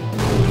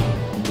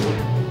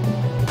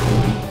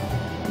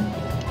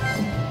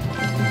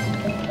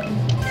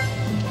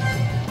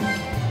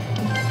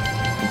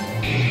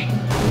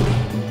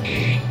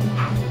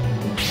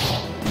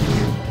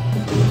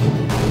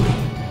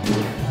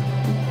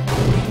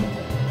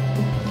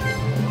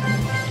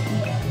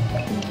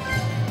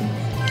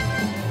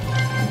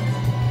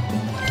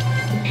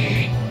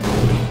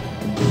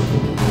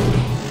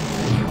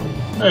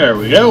 There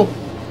we go.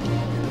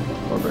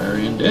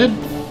 Barbarian dead.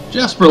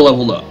 Jasper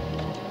leveled up.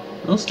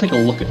 Let's take a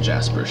look at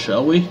Jasper,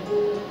 shall we?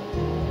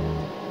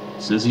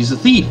 Says he's a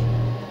thief.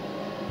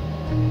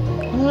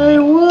 I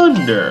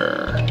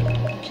wonder,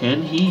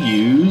 can he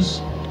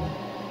use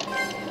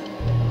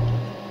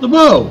the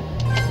bow?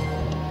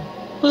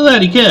 Look at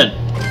that, he can.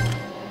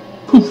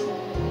 Poof.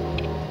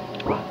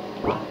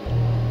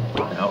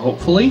 Now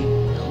hopefully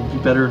he'll be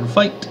better in a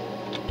fight.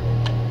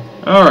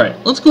 Alright,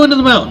 let's go into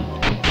the mountain.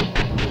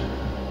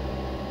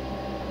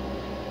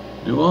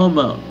 New Ulm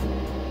Mountain.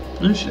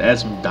 I should add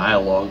some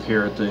dialogue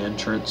here at the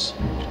entrance.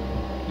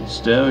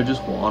 Instead of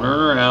just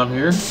wandering around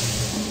here.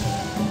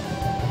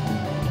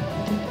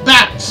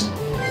 Bats!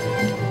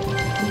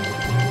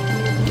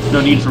 No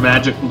need for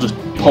magic, we'll just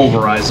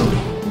pulverize them.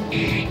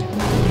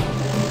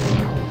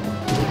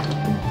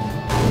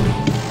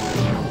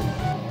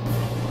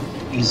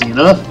 Easy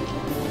enough.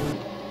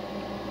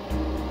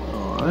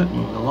 Alright,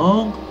 moving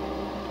along.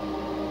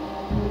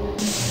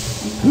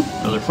 Oop,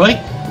 another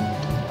fight.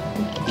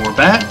 More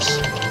bats.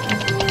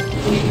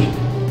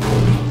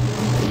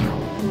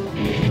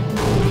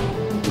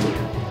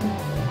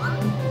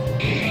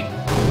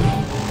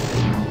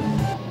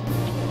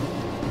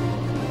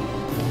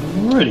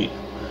 Alrighty.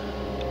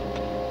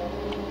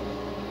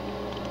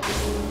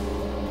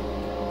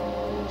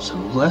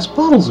 Some glass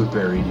bottles are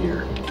buried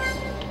here.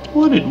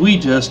 What did we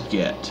just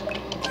get?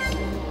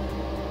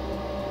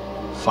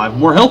 5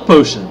 more health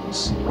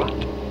potions.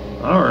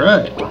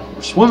 Alright,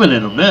 we're swimming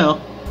in them now.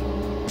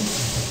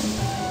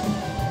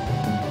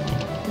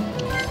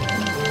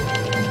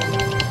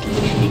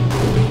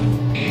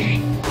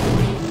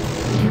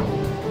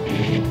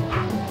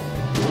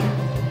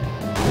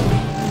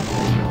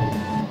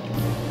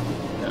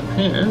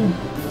 Here.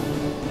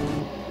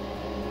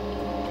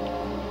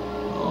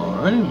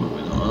 Alrighty,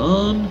 moving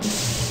on.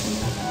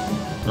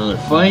 Another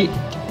fight.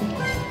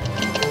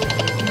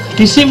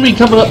 He seemed to be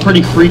coming up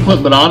pretty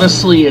frequent, but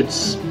honestly,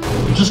 it's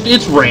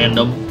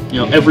random. You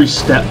know, every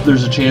step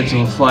there's a chance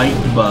of a fight,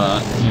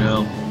 but you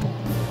know,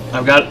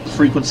 I've got the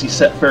frequency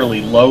set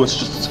fairly low.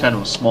 It's kind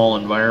of a small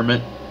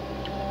environment.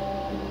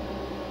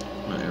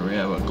 There we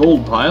have a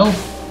gold pile.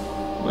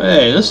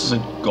 Hey, this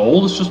isn't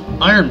gold. It's just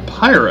iron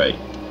pyrite.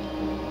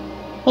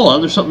 Hold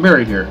on, there's something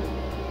buried here.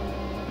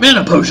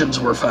 Mana potions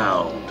were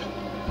found.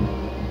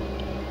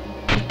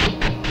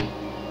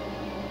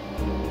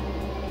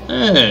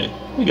 Hey,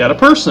 we got a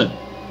person.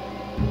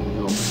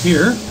 Go over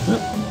here.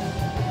 Yep.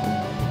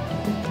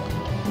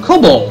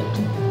 Kobold.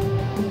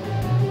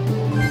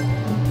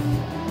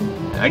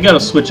 I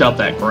gotta switch out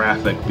that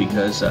graphic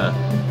because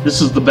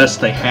this is the best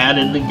they had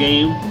in the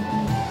game.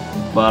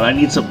 But I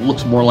need something that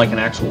looks more like an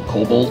actual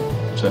kobold.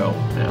 So,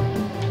 yeah.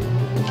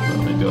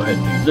 I'm gonna go ahead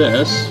and do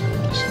this.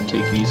 Just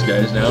take these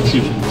guys down, see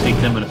if we can take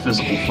them in a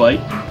physical fight.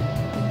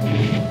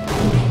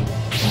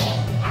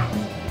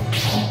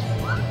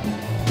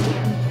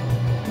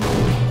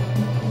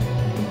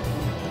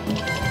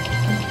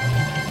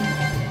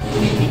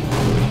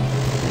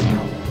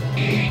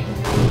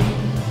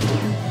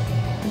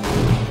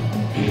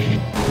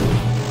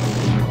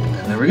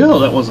 And there we go,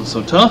 that wasn't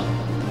so tough.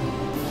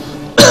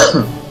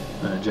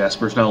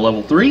 Jasper's now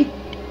level 3.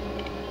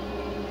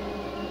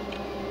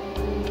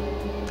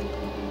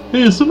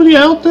 Hey, is somebody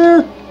out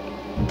there?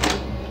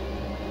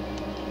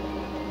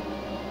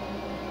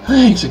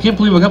 Thanks, I can't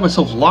believe I got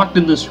myself locked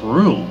in this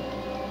room.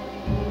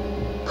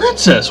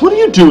 Princess, what are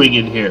you doing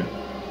in here?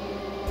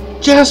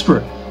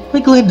 Jasper,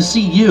 I'm glad to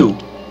see you.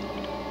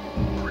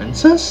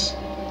 Princess?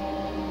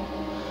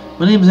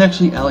 My name is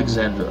actually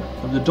Alexandra.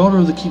 I'm the daughter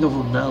of the King of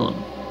Unalum.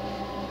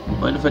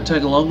 Mind if I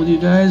tag along with you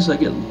guys? I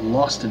get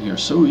lost in here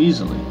so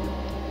easily.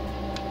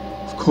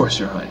 Of course,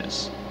 Your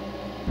Highness.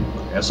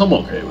 Yes, I'm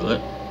okay with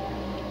it.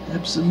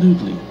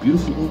 Absolutely. A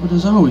beautiful woman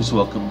is always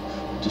welcome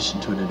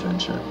addition to an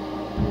adventure.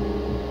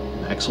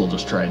 Maxwell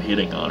just tried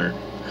hitting on her.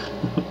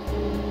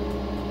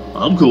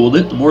 I'm cool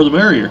with it. The more the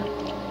merrier.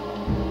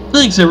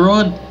 Thanks,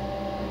 everyone.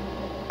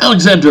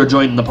 Alexandra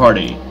joined the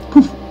party.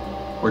 Poof.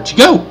 Where'd she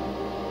go?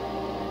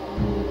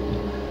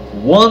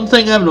 One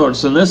thing I've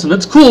noticed in this, and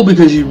it's cool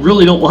because you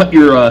really don't want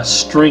your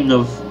string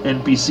of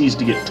NPCs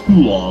to get too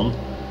long.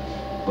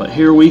 But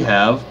here we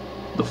have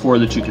the 4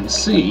 that you can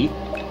see.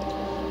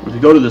 If you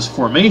go to this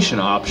formation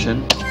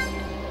option,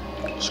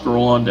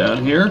 scroll on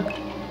down here,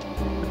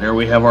 and there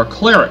we have our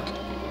cleric.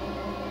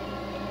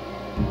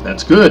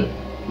 That's good.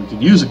 We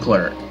can use a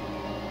cleric.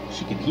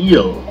 She can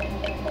heal.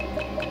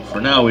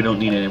 For now, we don't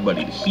need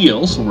anybody to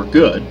heal, so we're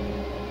good.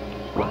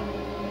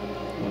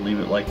 We'll leave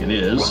it like it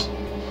is.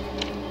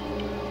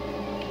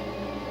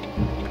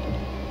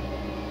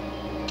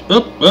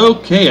 Oh,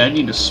 okay, I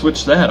need to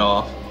switch that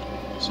off.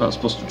 It's not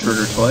supposed to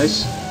trigger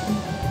twice.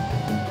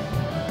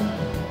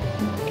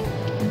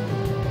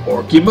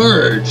 Orc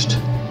emerged.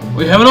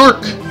 We have an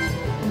orc.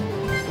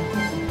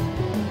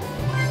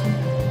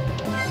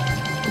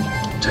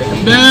 Take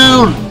him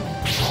down.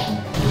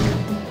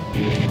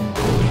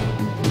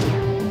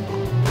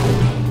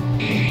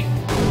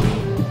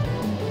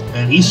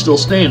 And he's still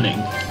standing.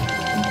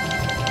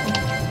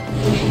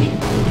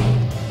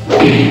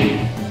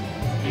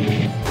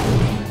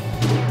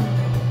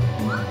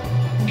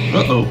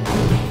 Uh-oh.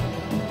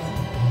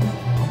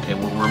 Okay,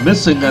 when we're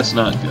missing, that's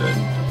not good.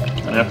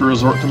 I have to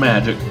resort to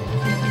magic.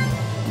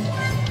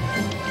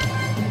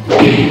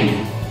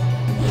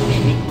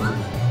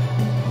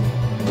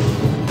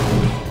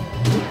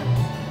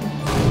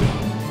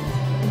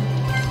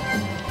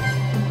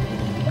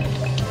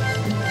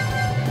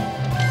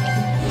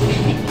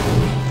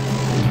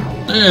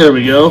 There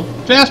we go.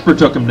 Jasper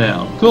took him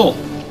down. Cool.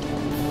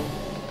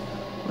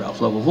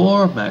 Ralph level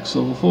 4, Max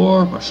level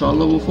 4, Marshawn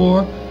level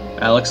 4,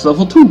 Alex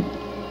level 2.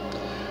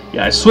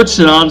 Yeah, I switched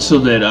it on so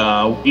that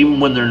even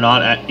when they're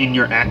not in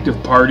your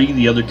active party,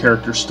 the other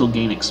characters still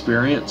gain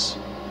experience.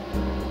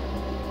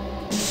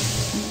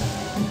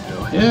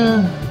 Go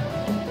here.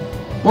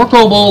 More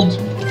kobolds.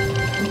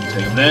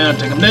 Take him down,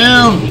 take him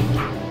down.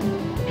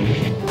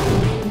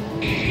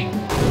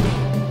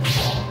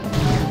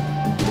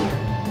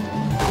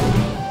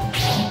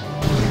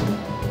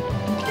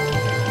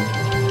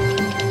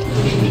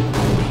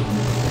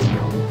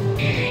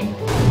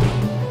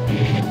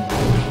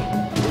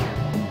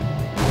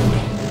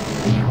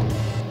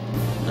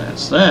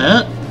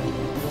 That.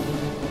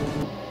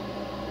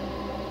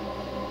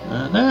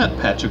 And that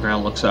patch of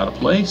ground looks out of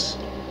place.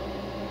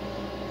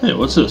 Hey,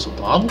 what's this? A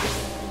bottle?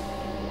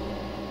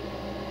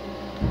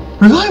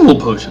 Revival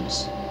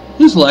potions.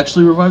 These will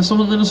actually revive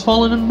someone that has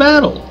fallen in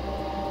battle.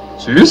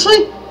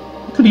 Seriously?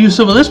 I could have used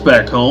some of this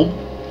back home.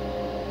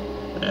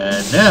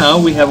 And now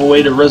we have a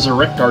way to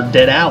resurrect our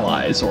dead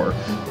allies, or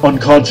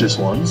unconscious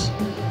ones.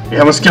 We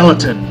have a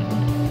skeleton.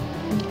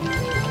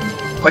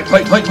 Fight,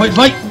 fight, fight, fight,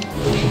 fight!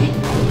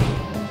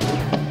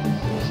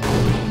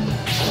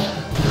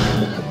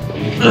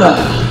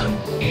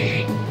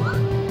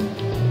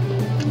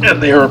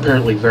 And they are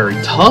apparently very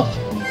tough,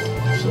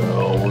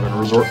 so we're going to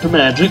resort to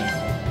magic.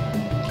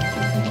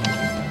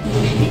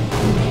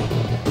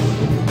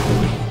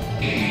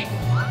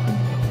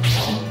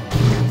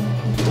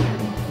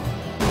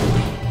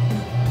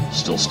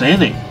 Still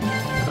standing.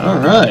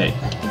 Alright.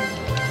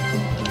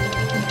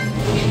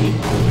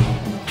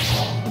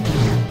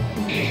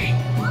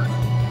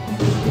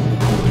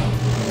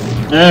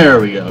 There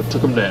we go,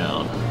 took him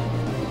down.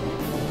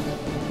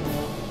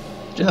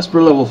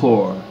 Jasper level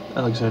 4,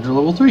 Alexandra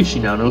level 3, she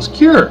now knows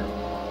Cure.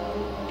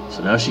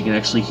 So now she can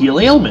actually heal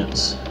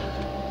ailments.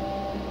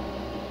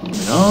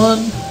 Moving on.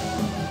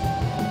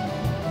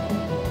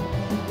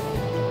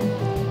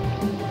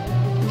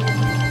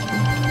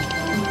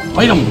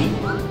 Fight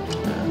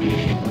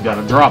him! We got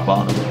a drop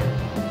on him.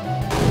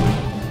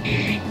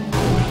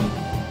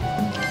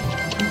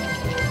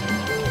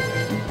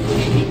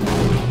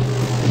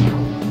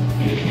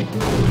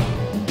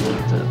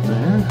 Put that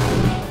there.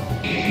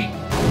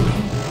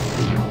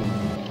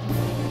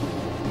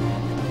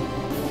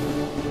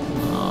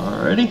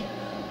 Alrighty.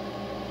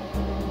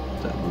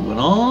 That moving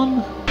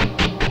on.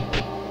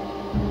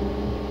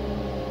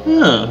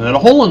 Yeah, had a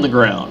hole in the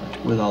ground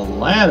with a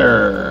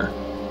ladder.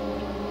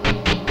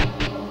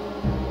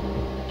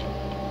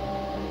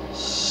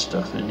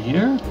 Stuff in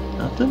here.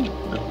 Nothing.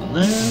 Nothing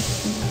there.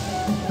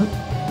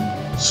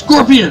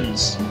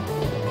 Scorpions!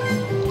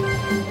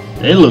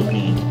 They look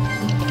neat.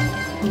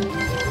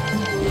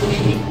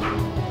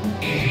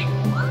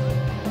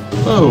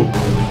 Oh.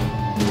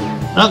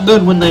 Not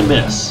good when they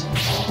miss.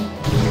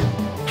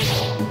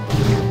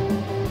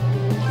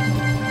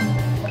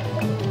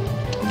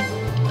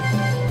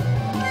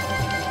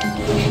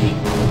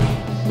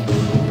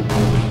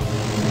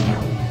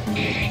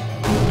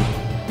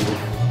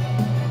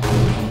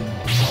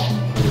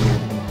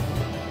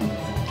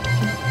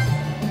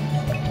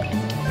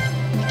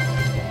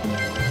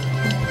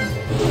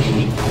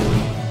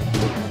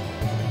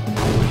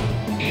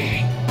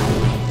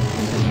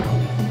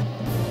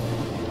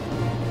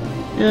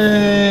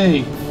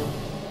 Yay!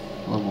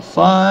 Level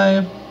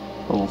 5,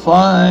 level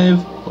 5,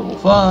 level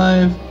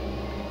 5.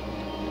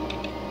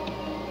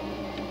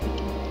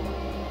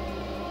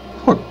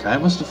 Poor guy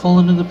must have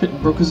fallen in the pit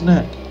and broke his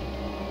neck.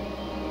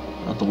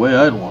 Not the way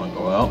I'd want to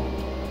go out.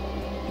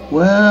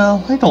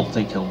 Well, I don't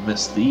think he'll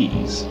miss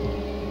these.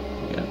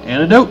 We got an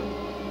antidote,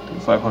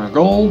 500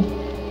 gold.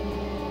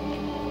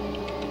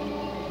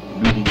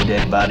 Looting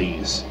dead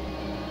bodies.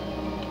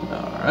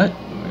 Alright,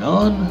 moving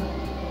on.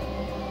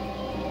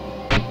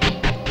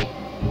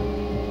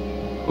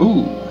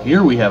 Ooh,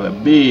 here we have a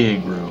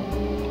big room.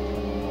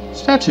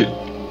 Statue.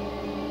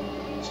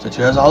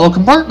 Statue has a hollow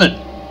compartment.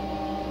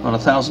 On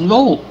 1,000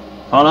 gold.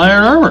 On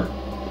iron armor.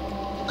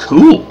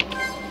 Cool.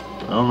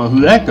 I don't know who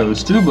that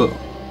goes to, but...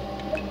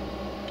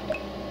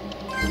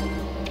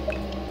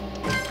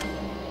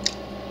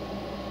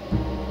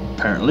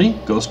 apparently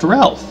goes to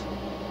Ralph.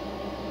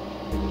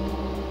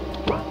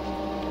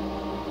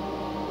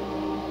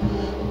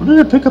 When did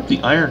I pick up the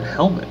iron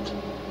helmet?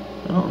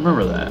 I don't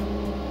remember that.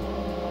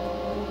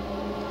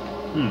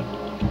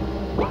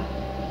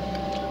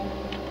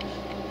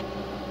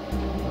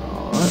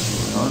 Alright,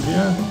 moving on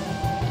here.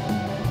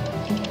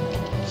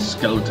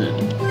 Skeleton.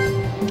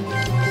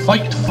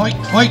 Fight, fight,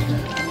 fight!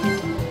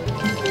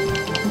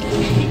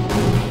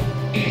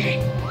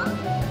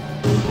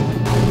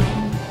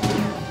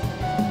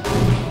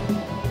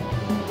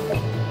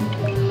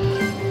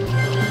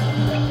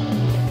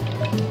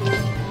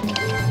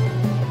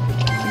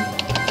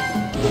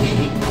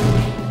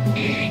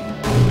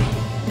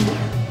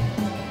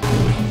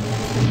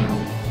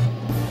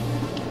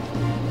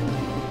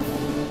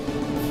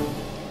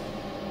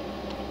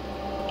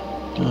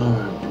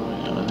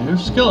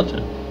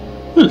 Skeleton.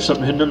 Ooh, there's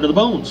something hidden under the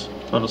bones.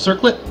 Found a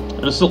circlet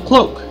and a silk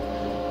cloak.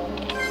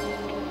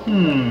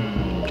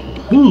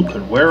 Who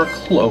could wear a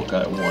cloak,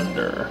 I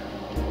wonder?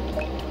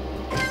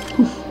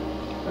 Poof.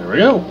 There we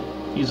go.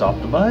 He's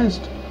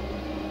optimized.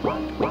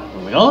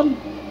 Moving on.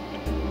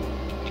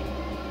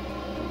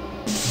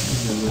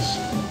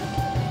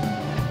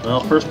 Well,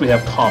 first we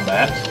have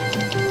combat.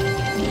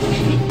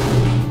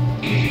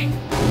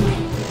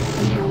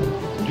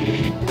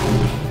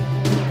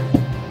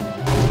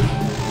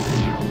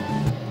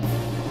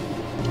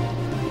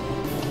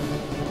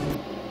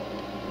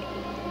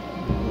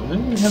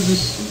 We have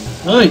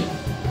this. Hey!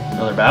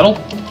 Another battle?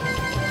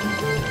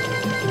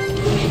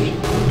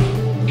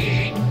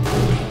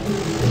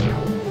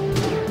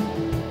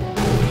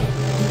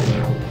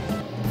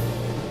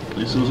 At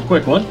least it was a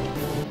quick one.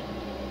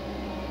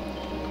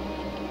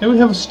 Here we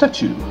have a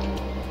statue.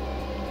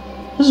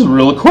 This is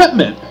real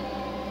equipment!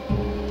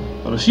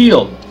 On a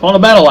shield. On a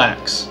battle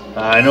axe.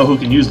 I know who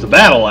can use the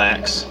battle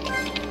axe.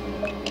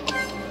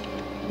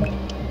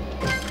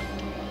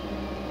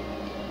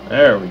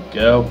 There we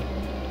go.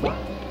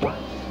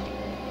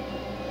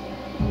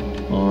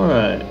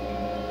 Alright.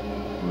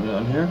 What are we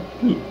on here?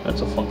 Ooh, that's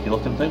a funky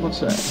looking thing. What's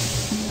that?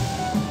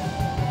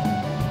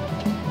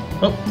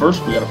 Oh,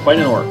 first we gotta fight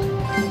an orc.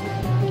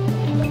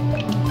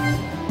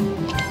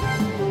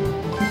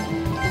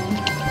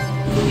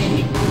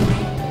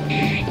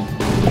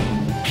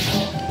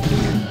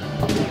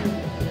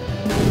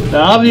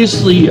 Now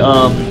obviously,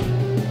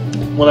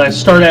 when I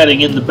start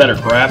adding in the better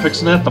graphics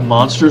and that, the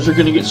monsters are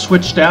gonna get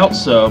switched out,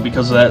 so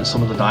because of that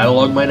some of the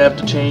dialogue might have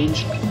to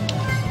change.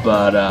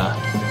 But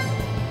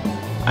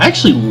I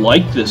actually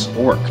like this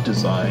orc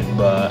design,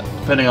 but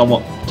depending on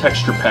what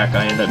texture pack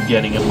I end up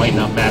getting, it might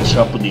not match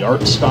up with the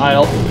art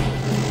style.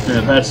 And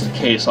if that's the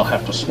case, I'll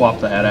have to swap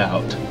that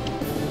out.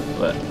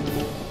 But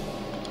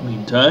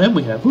meantime,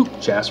 we have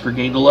Jasper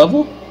gained a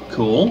level.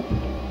 Cool.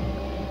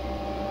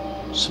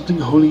 Something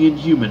wholly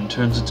inhuman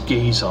turns its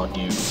gaze on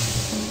you.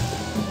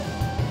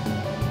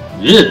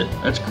 Yeah,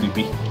 that's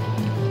creepy.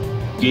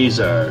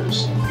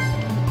 Gazers.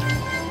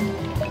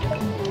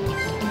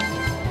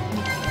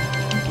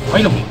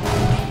 Fight him!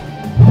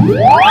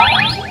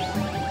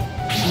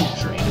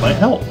 Drain my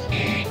health.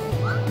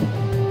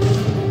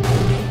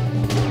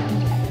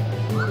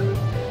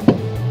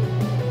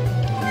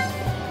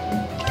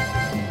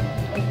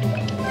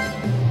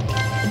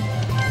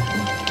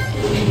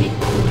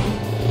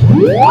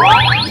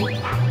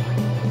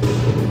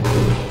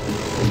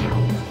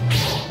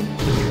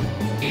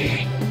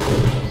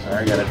 Sorry,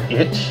 I got an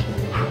itch.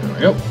 There we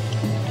go.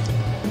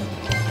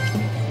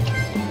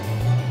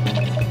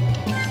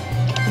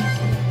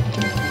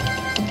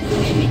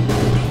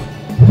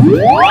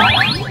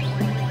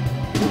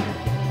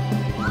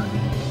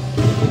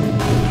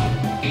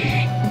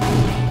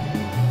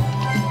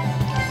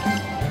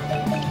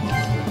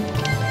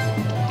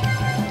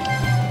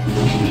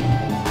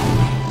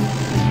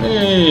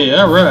 Hey,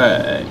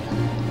 alright.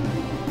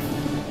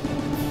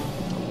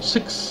 Level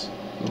 6.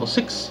 Level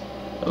 6.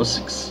 Level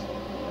 6.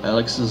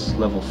 Alex is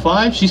level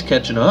 5. She's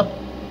catching up.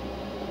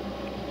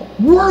 What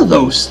were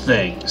those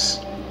things?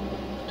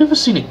 Never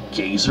seen a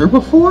gazer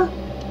before?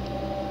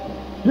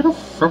 You're not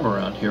from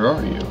around here,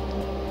 are you?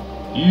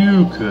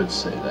 You could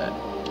say that.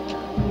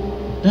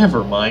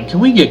 Never mind. Can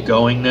we get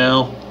going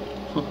now?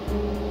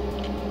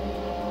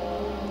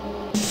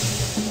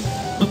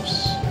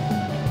 Oops.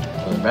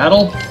 Another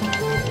battle.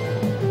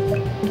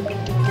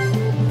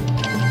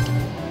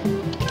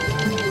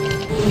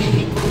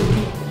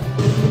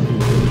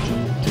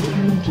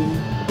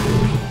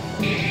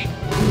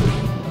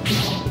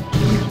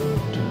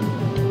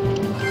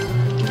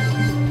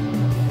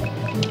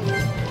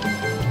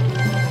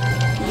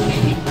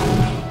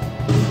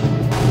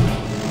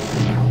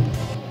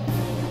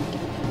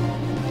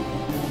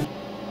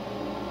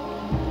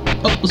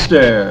 Up the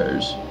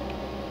stairs.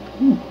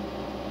 Ooh.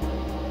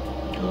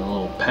 A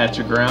little patch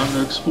of ground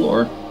to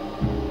explore.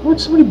 Where'd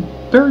somebody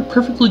bury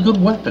perfectly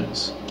good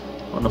weapons?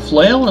 On a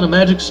flail and a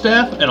magic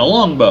staff and a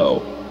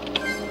longbow.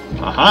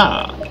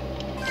 Aha!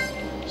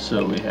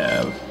 So we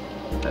have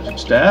magic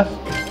staff.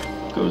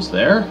 Goes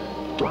there.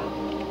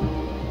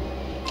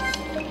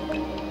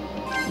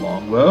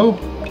 Longbow.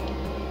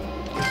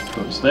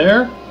 Goes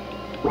there.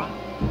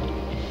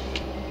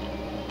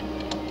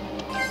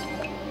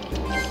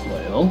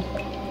 Flail.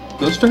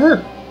 Goes to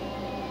her.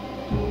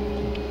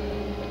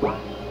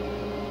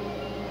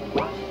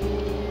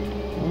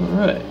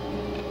 Alright.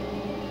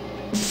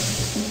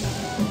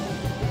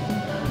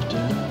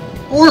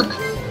 Orc!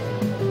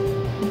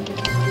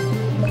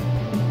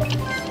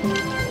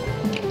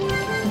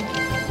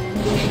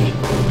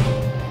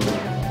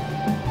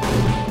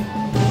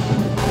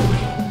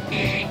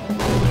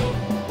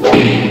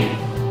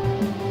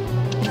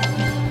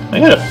 I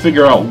gotta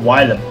figure out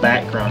why the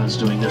background is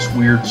doing this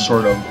weird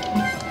sort of,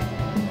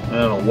 I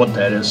don't know what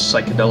that is,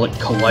 psychedelic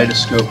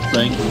kaleidoscope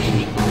thing.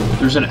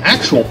 There's an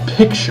actual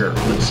picture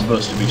that's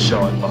supposed to be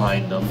showing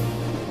behind them,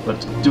 but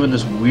it's doing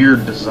this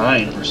weird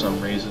design for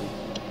some reason.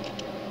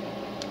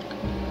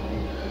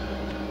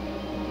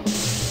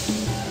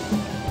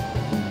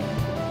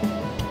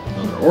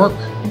 Another orc.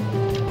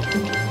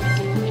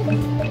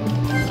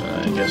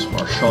 I guess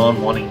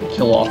Marshawn wanting to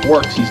kill off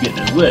orcs, he's getting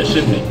his wish,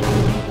 isn't he?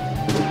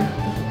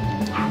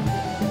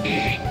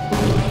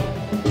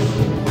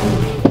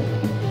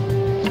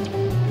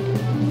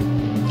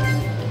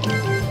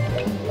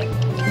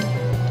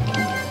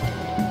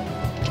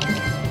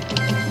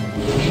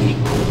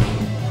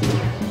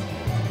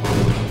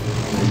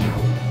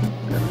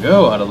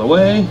 Go out of the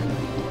way.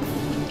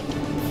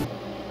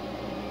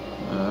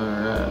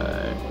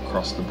 Alright,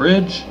 cross the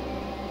bridge.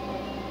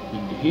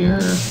 Into here.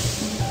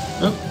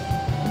 Oh,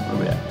 where are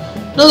we at?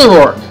 Another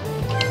orc!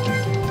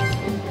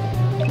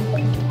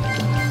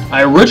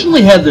 I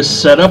originally had this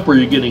set up where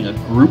you're getting a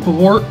group of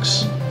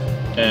orcs,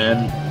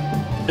 and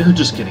they're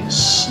just getting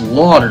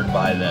slaughtered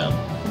by them.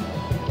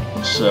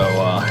 So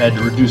I had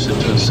to reduce it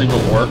to a single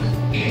orc,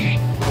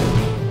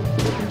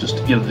 just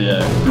to give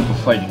the group a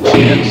fighting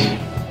chance.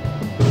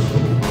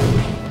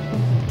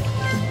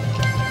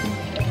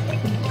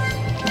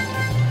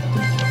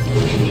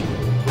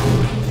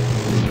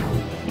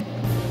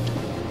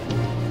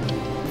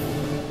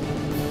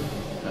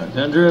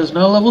 Alexandra is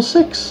now level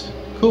 6.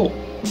 Cool.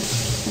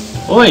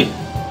 Oi!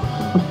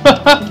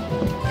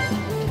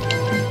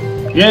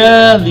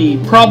 Yeah, the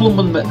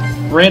problem with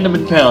random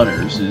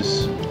encounters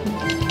is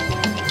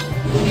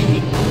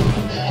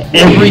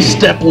every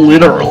step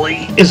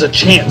literally is a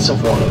chance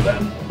of one of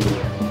them.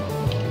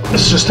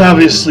 It's just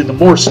obviously the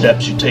more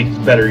steps you take, the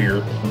better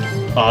your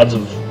odds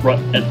of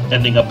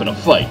ending up in a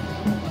fight.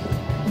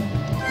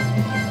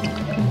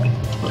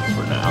 But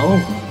for now,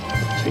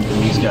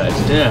 taking these guys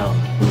down.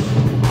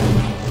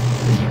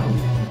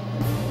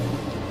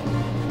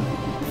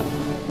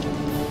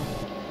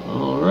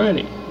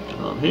 Alrighty,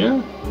 on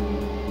here.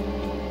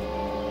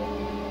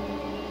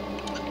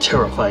 A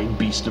terrifying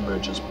beast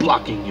emerges,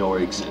 blocking your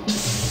exit.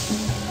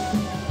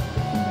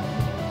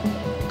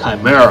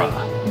 Chimera.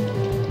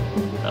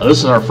 Now this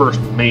is our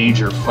first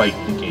major fight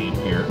in the game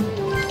here.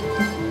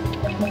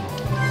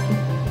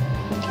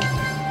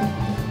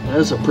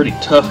 That's a pretty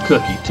tough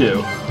cookie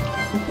too.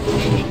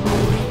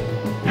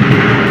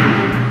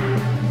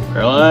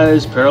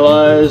 Paralyzed,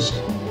 paralyzed.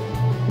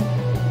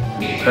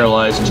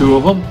 Paralyzed 2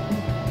 of them.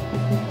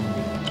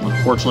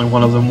 Unfortunately,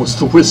 one of them was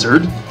the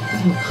wizard.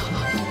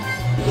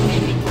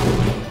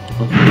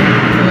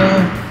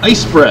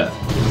 Ice breath.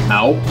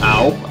 Ow,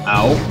 ow,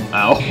 ow,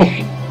 ow.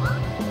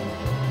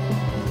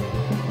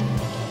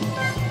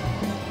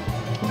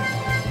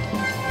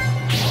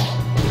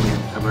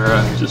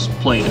 Chimera just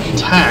plain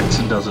attacks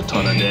and does a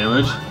ton of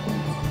damage.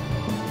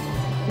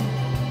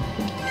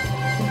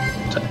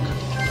 Attack.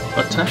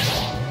 Attack.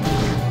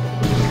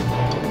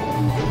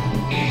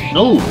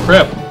 No,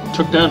 crap.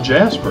 Took down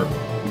Jasper.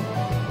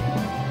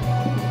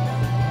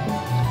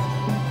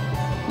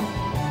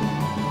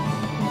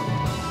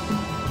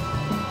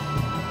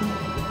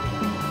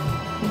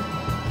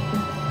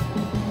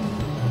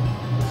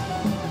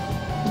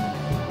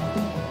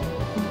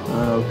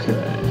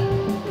 Okay.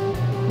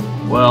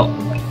 Well,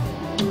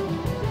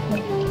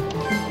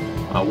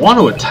 I want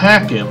to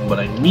attack him, but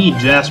I need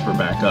Jasper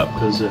back up,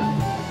 because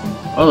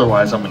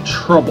otherwise I'm in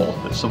trouble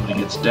if somebody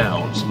gets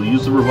down. So we'll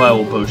use the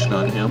revival potion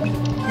on him.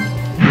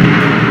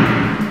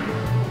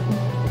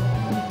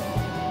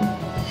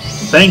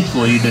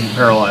 Thankfully, he didn't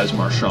paralyze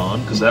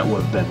Marchand, because that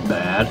would have been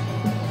bad.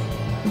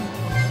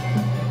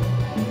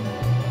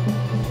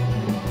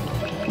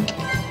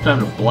 Time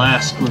to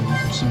blast with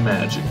some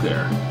magic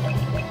there.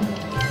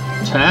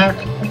 Attack.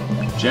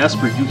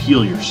 Jasper, you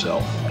heal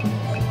yourself.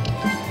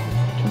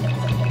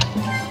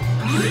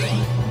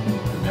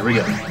 And there we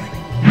go.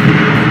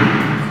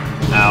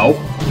 Ow,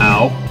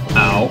 ow,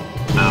 ow,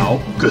 ow.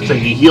 Good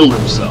thing he healed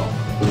himself.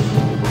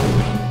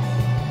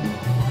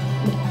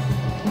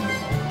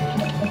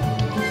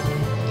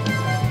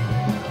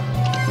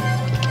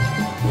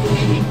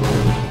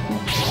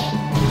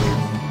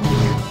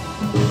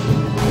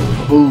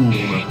 Boom.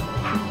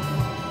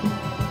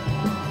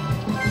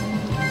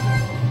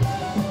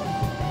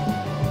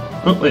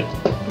 Oh, wait.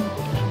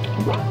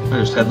 I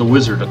just had the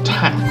wizard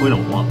attack. We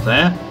don't want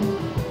that.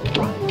 We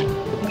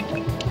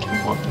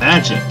want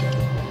magic.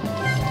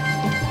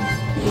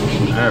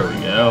 There we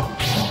go.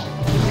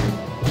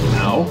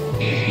 Ow.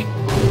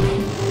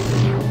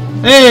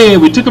 Hey,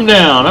 we took him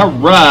down.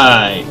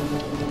 Alright.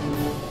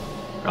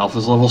 Ralph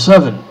is level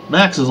 7.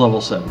 Max is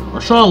level 7.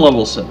 Marchand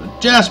level 7.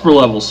 Jasper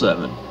level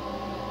 7.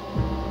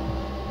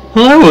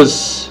 Well, that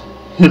was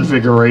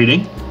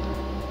invigorating.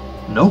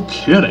 No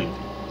kidding.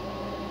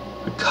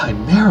 A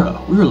chimera.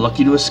 We were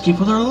lucky to escape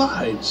with our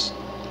lives.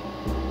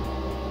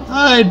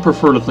 I'd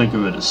prefer to think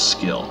of it as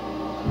skill.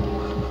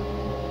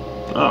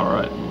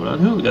 Alright, moving on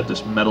here. We got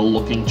this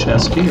metal-looking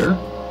chest here.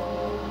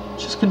 It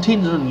just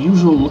contains an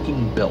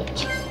unusual-looking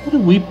belt. What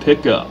did we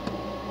pick up?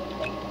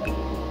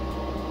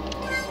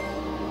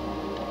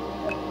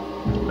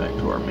 Back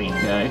to our main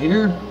guy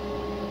here.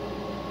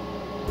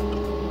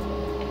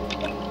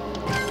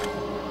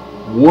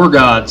 War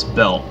God's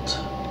belt.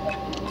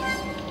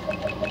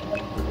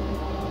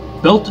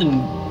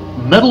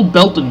 Metal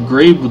belt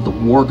engraved with the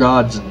War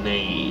God's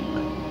name.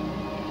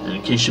 And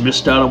in case you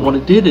missed out on what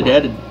it did, it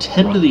added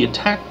 10 to the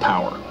attack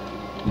power.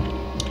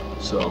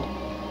 So,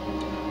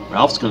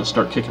 Ralph's going to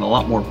start kicking a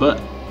lot more butt.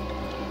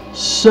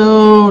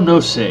 So, no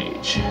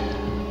Sage.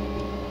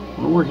 I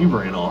wonder where he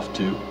ran off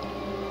to.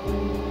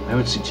 I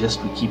would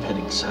suggest we keep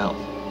heading south.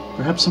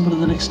 Perhaps someone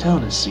in the next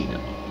town has seen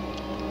him.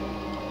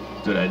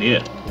 Good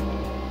idea.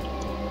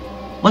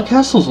 My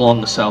castle's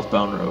along the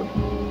southbound road.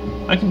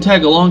 I can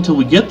tag along till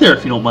we get there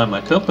if you don't mind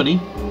my company.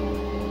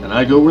 And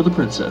I go where the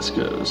princess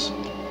goes.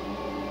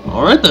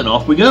 Alright then,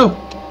 off we go.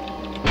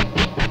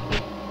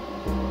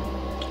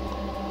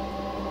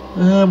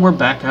 And we're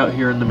back out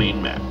here in the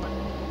main map.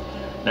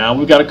 Now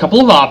we've got a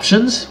couple of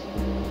options.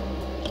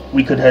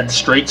 We could head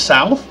straight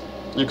south,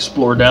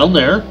 explore down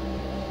there.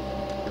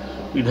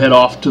 We'd head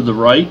off to the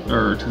right,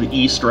 or to the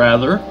east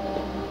rather,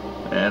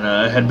 and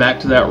head back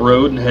to that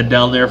road and head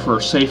down there for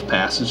a safe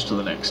passage to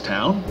the next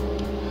town.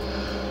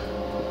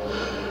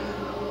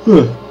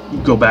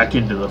 Go back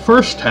into the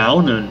first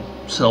town and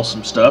sell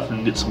some stuff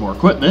and get some more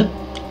equipment.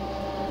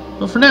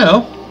 But for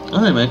now,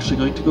 I'm actually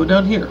going to go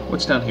down here.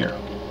 What's down here?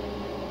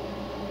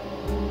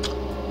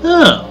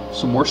 Ah,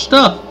 some more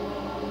stuff.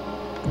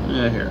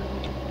 Yeah, here.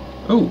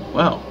 Oh,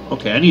 wow.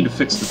 Okay, I need to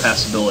fix the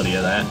passability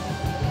of that.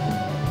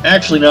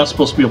 Actually, not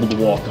supposed to be able to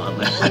walk on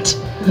that.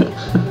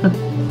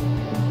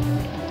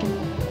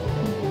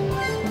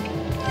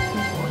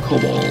 More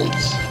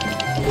kobolds.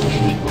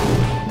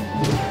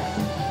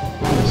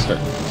 Start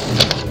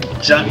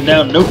jotting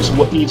down notes of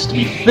what needs to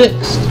be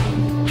fixed.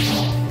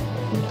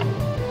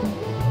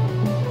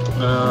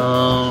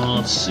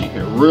 Let's see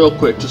here, real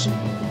quick, just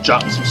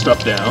jotting some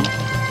stuff down.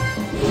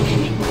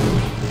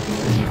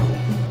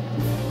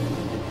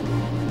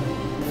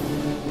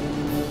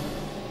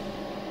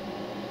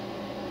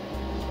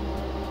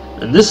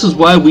 And this is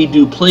why we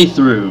do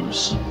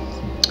playthroughs.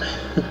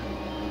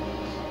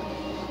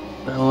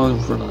 Now in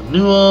front of the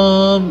new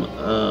one.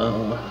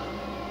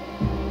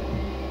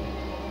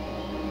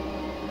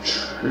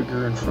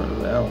 Trigger in front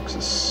of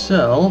Alex's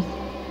cell.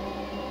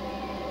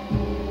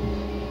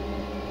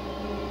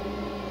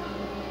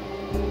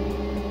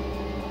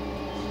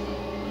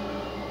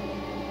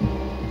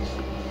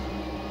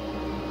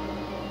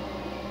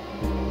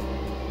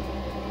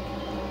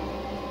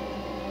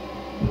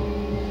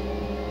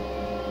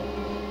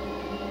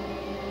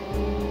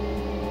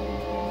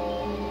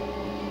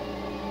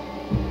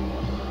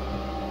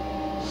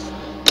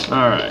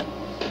 Alright,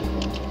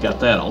 got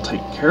that all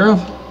taken care of.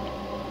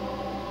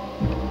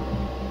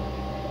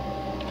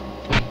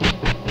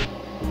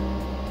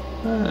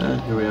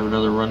 Here we have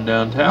another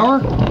rundown tower.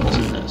 What's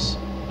in this?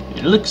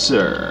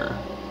 Elixir.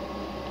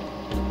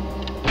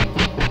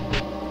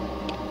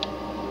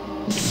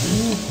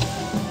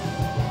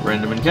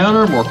 Random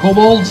encounter, more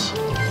kobolds.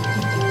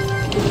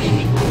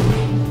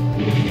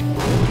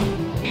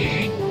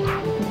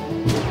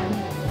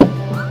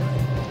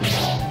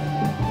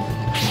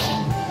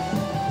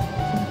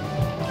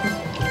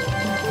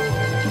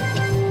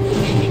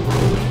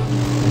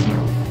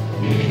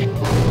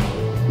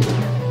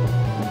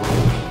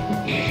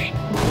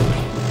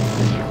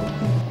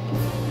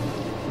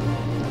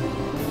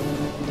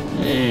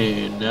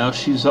 now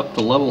she's up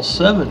to level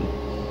 7.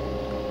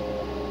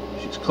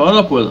 She's caught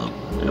up with him.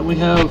 And we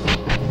have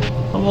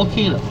a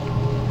volcano.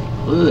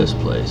 Look at this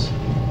place.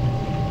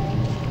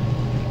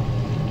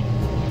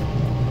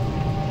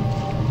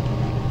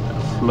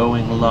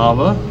 Flowing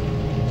lava.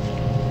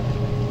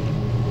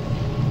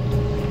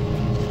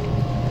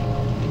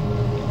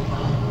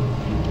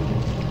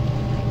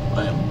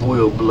 I am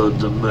Boilblood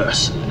the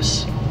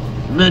Merciless.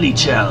 Many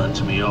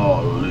challenge me,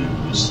 all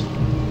lose.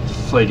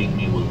 Fighting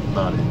me will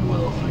not end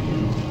well for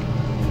you.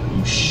 Are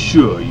you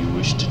sure you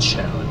wish to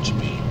challenge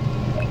me?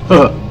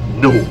 Huh,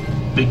 no,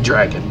 big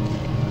dragon.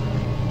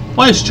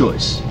 Wise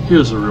choice.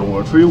 Here's a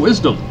reward for your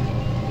wisdom.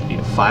 You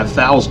need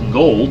 5,000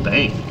 gold,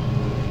 dang.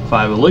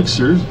 5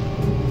 elixirs.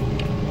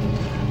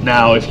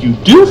 Now, if you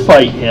do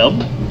fight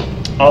him,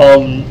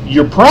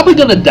 you're probably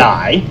gonna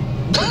die.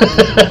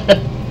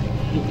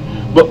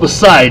 But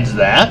besides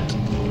that,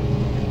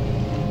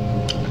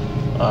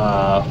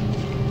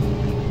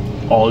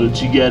 all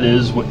that you get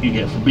is what you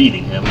get for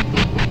beating him.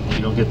 You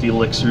don't get the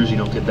elixirs, you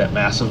don't get that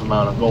massive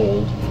amount of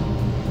gold.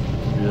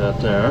 Do that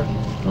there.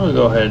 I'm gonna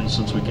go ahead,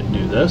 since we can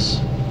do this,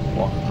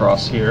 walk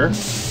across here.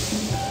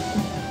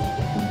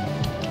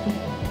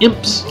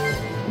 Imps.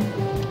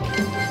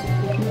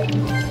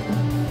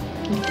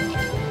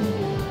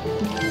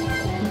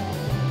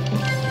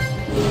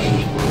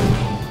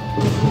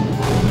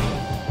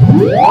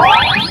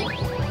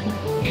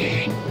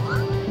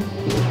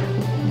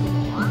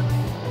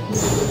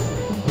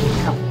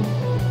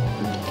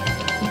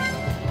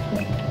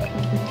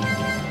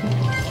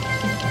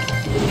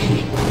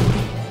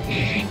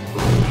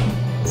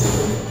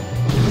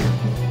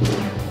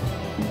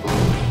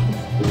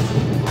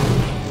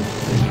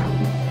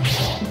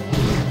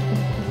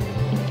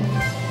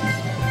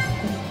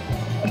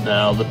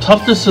 Now, the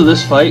toughness of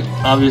this fight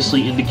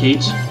obviously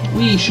indicates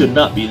we should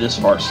not be this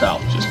far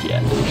south just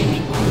yet.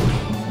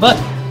 But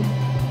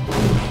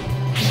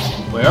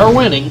we are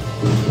winning,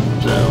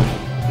 so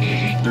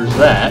there's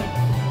that.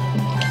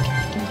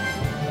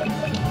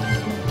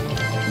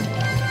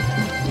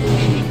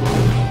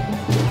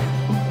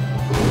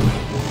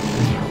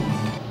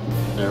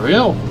 There we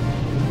go.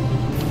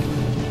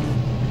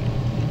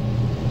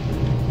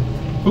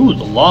 Ooh,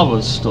 the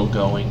lava's still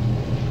going.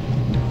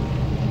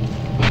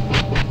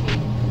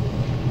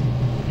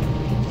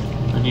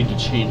 I need to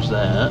change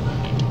that. A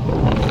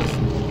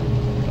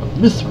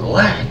mithril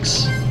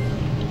axe.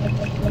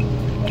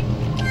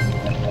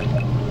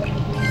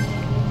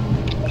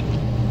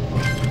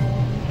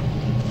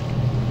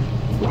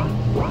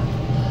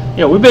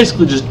 Yeah, we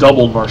basically just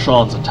doubled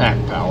Marchand's attack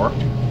power.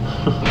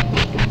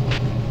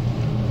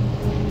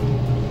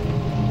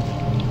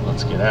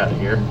 Let's get out of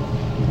here.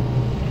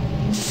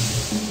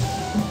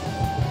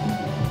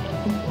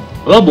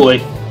 Oh boy.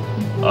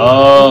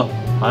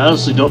 I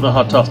honestly don't know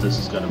how tough this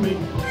is going to be.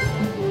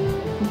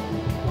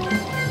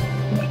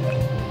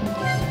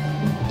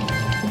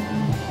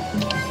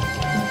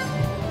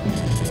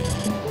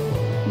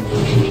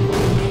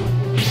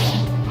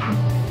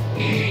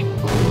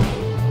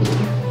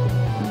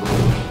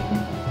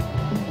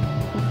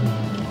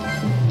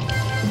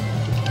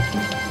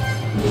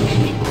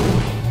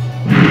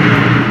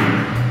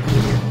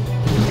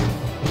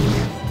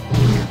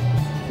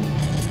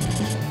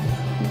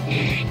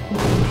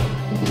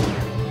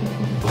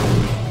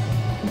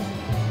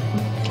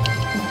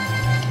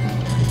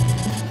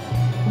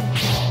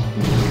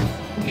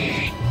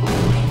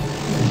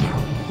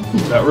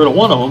 Got rid of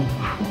one of them.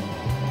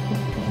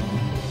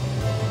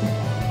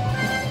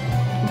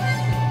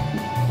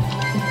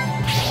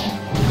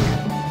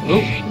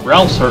 Oh,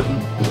 Ralph's hurting.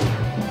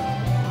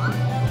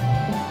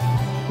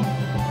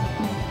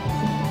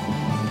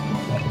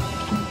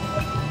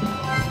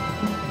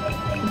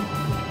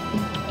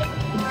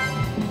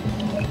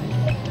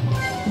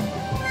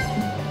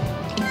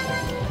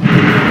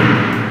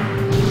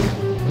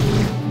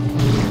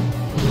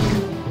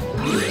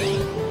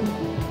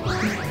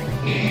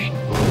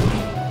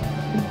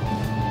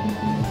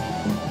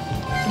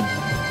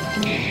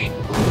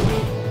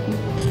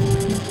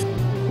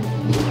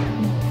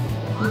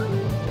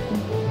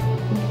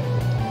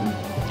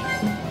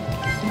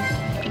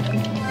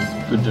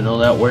 Good to know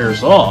that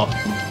wears off.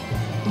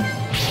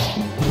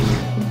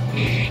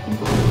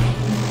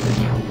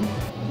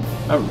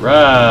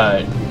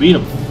 Alright, beat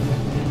him.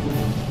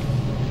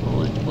 A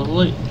little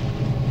late,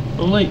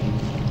 a little late,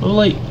 a little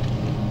late.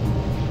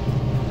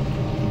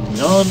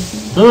 On.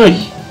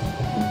 Hey!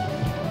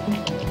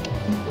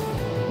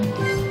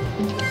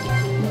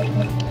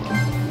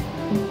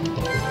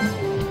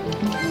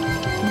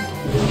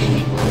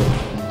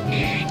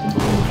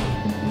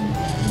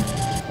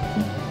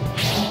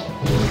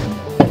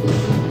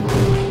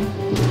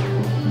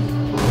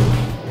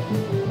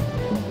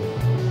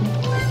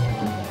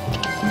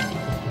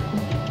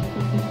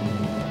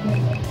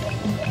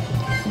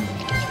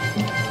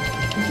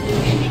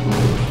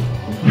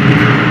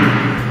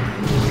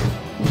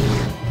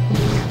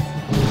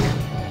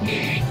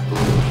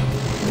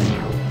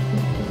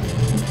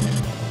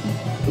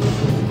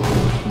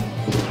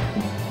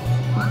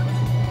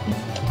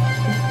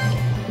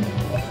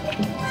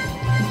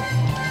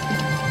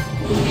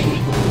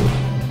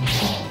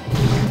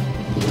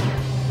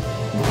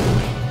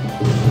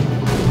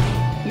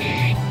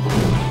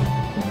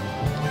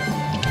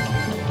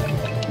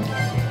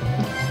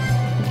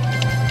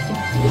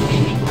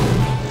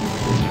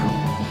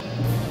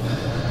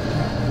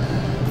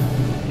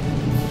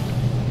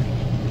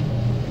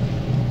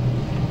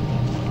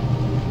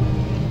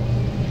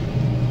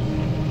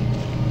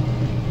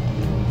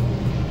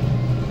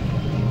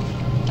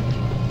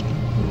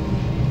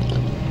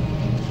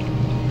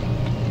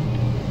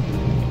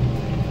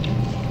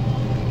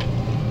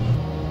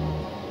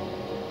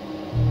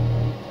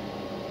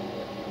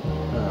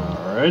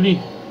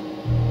 Alrighty.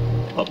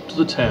 Up to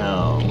the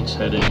town. Let's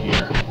head in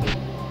here.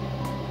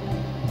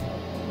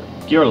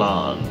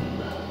 Girland.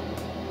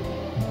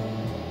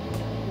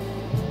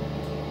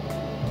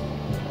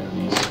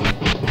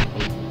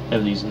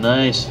 Have these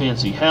nice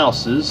fancy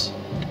houses.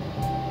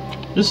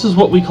 This is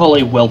what we call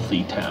a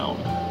wealthy town.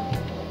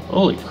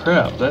 Holy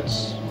crap,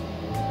 that's...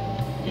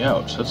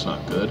 Ouch, that's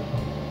not good.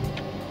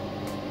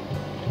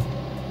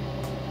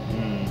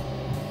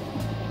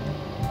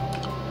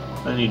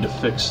 I need to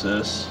fix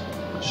this.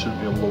 I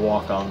shouldn't be able to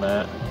walk on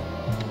that.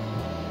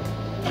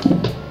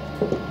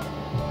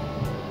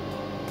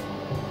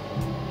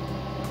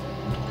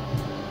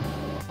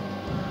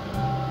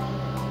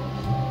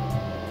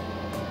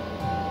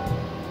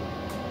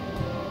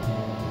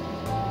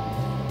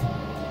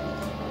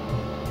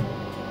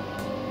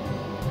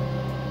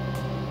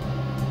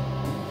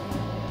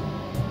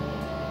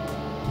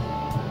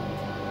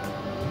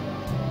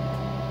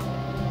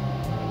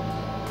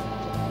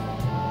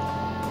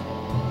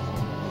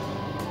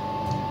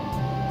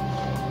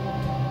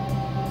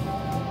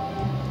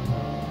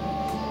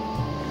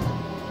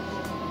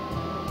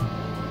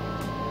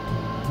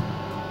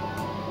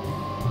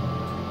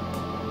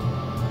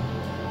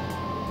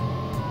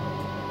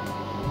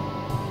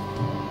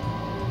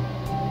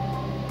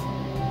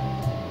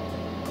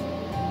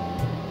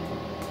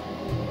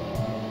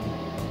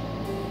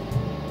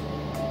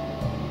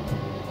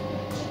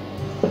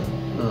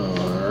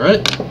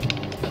 Alright.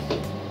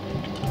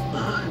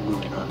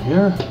 Moving on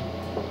here.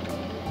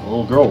 The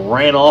little girl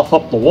ran off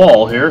up the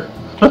wall here.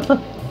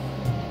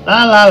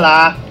 La la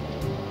la.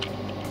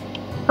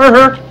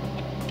 Her.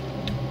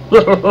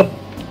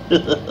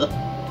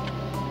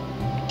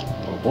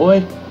 Oh boy.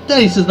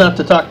 Daddy says not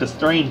to talk to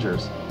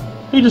strangers.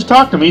 He just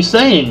talked to me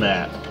saying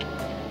that.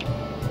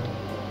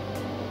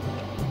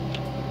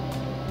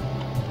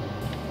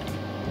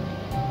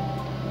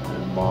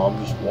 And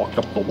Mom just walked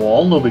up the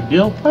wall, no big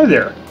deal. Hi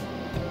there.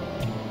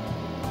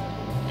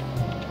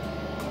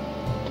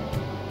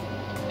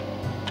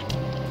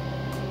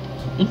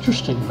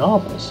 Interesting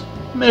novels.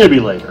 Maybe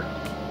later.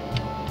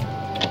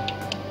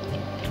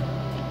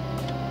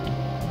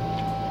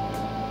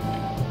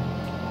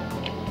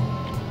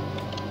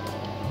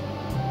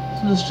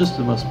 Isn't this just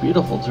the most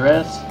beautiful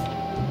dress?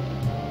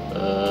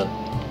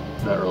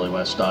 Not really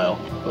my style,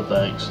 but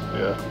thanks.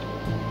 Yeah,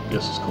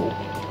 guess it's cool.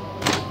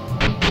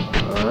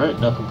 Alright,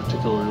 nothing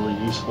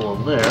particularly useful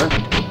in there.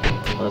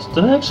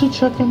 Did I actually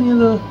check any of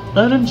the...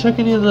 I didn't check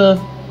any of the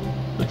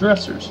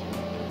dressers.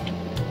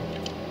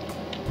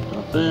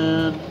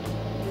 Nothing.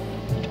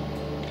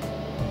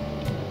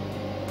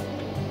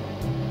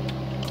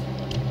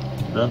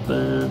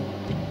 Nothing.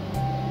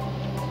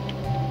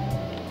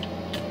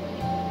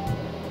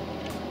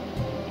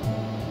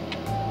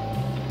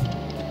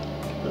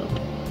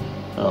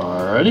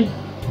 Alrighty.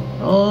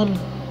 On.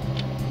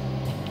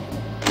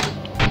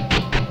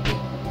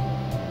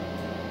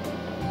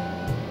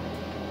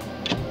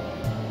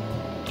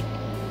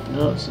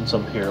 No, since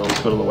I'm here,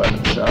 let's go to the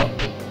weapon shop.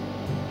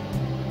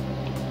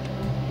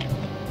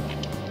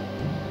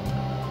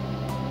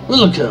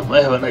 Welcome,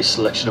 I have a nice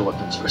selection of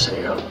weapons for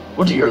sale.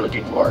 What are you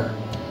looking for?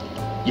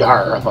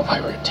 Yar, I'm a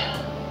pirate.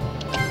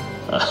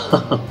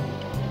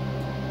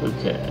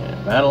 Okay,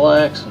 battle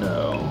axe?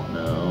 No.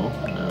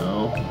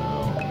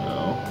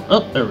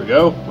 Oh, there we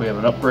go. We have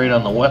an upgrade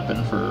on the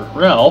weapon for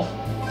Ralph.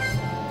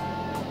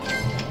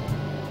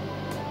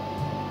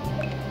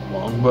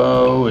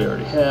 Longbow, we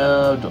already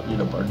have. Don't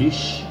need a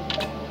bardiche.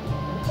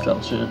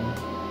 Falchion.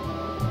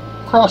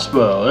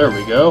 Crossbow, there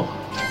we go.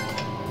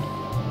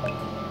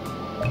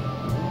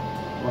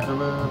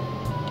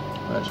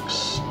 Magic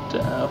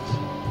staff.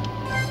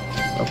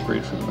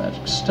 Upgrade for the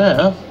magic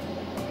staff.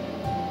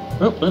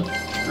 Oh,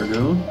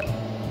 dragoon.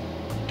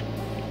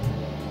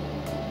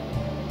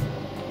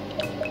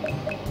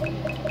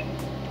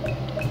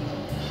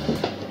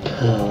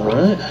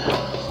 Alright.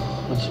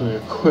 Let's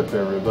re-equip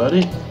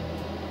everybody.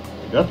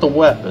 We got the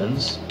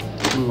weapons.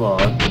 Let's move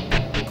on.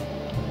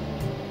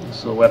 This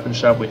is a weapon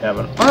shop. We have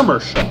an armor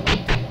shop.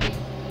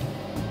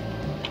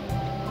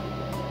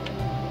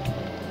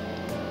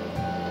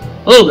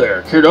 Hello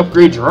there, care to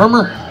upgrade your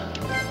armor?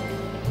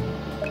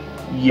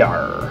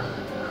 Yar.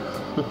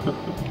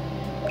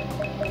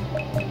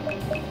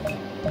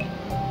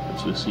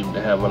 So we seem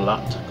to have a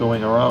lot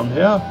going around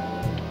here.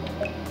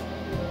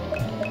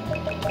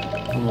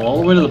 We'll go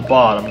all the way to the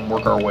bottom and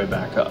work our way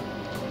back up.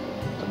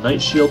 The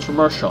Knight Shield from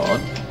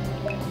Marchand.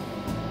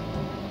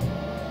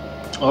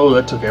 Oh,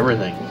 that took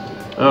everything.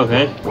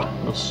 Okay,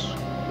 let's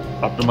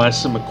optimize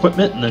some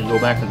equipment and then go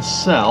back and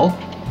sell.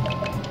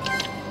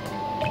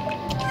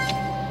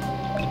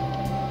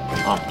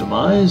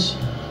 Optimize.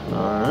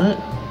 Alright.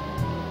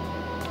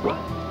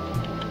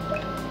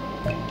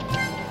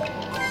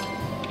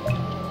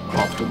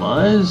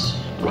 Optimize.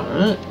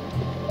 Alright.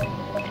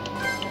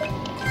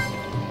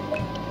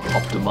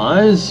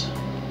 Optimize.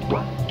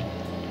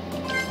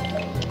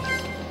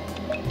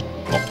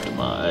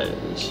 Optimize.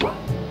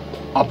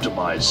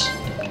 Optimize.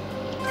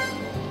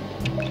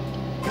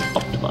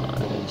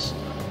 Optimize.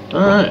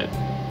 Alright.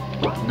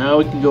 Now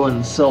we can go in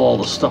and sell all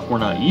the stuff we're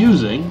not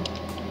using.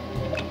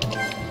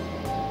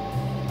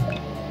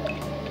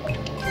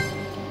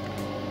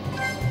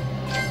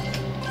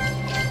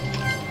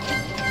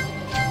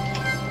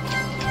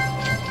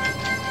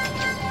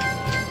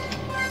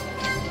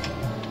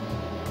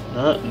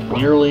 Not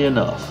nearly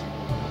enough.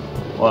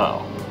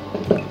 Wow.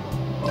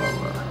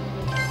 Armor.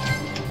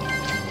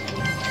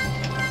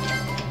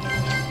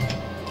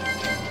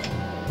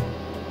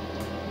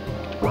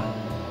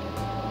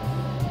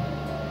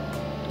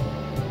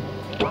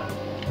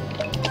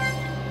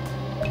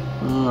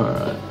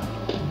 Alright.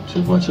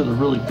 Too much of the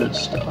really good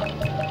stuff.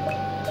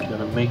 So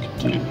gotta make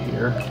do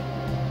here.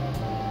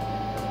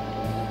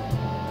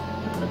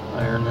 An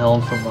iron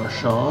helm from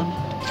Marchand.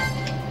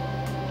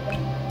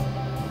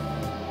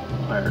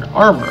 Iron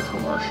armor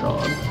from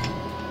Marchand.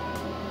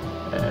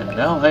 And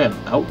now I am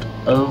out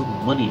of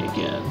money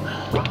again.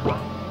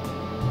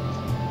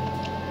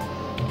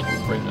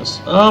 We'll bring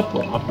this up.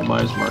 We'll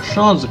optimize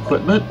Marchand's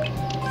equipment.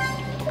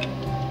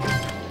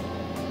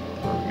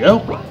 There we go.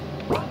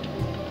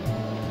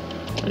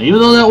 And even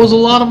though that was a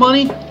lot of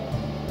money,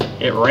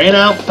 it ran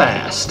out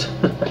fast.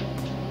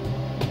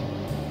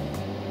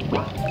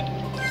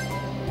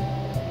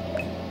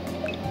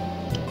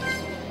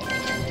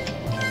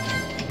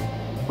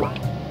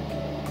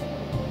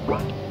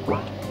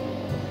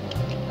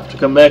 Have to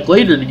come back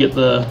later to get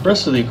the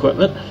rest of the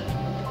equipment.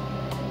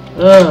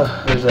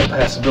 There's that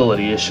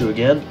passability issue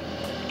again.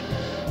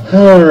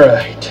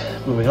 Alright,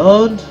 moving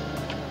on.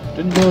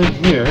 Didn't go in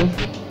here.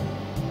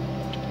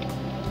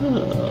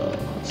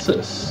 What's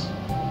this?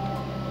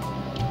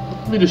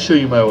 Let me just show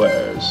you my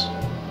wares.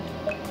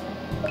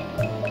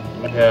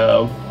 We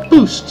have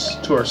boosts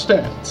to our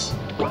stats.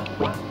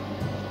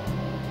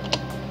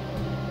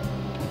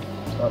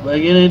 Stop by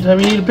again anytime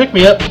you need to pick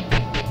me up.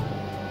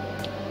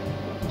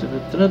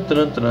 Then we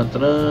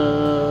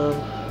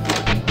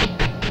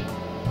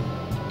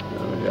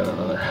got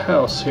another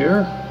house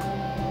here.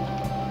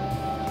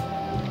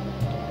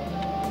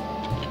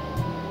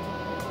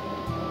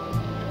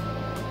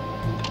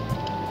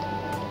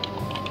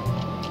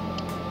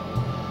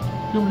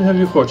 You want to have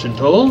your fortune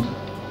told?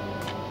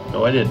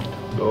 No, I didn't.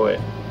 Go away.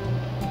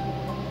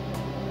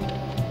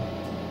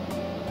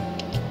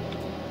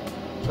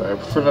 Sorry, I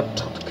prefer not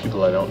to talk to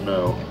people I don't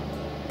know.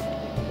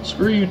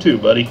 Screw you too,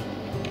 buddy.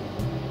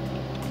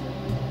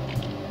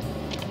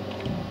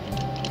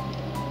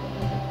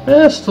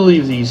 Best to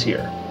leave these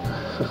here.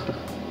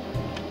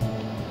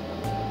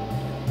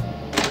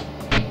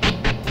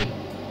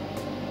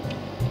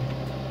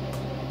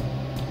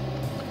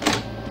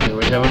 Here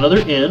we have another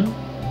inn.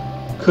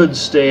 Could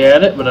stay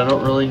at it, but I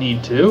don't really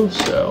need to,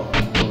 so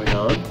moving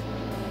on.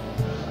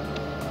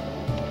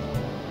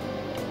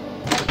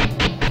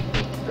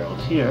 Down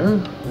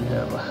here, we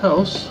have a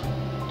house.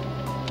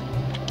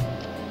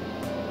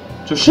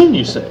 Joshin,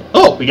 you say?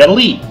 Oh, we got a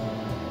lead!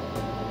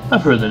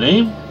 I've heard the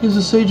name. He's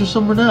a sage of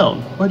some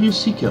renown. Why do you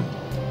seek him?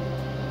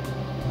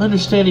 I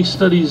understand he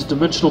studies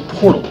dimensional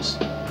portals.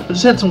 I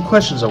just had some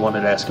questions I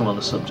wanted to ask him on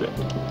the subject.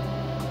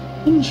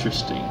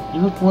 Interesting.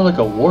 You look more like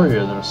a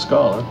warrior than a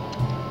scholar.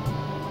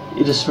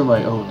 It is for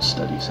my own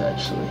studies,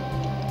 actually.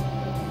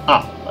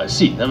 Ah, I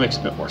see. That makes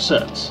a bit more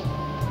sense.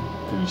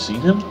 Have you seen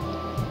him?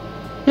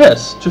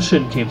 Yes,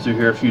 Joshin came through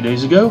here a few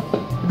days ago.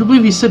 I do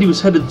believe he said he was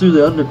headed through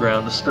the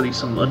underground to study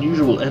some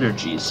unusual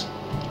energies.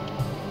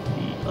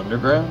 The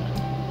underground?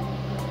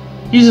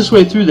 Easiest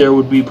way through there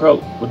would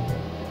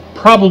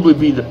probably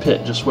be the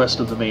pit just west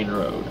of the main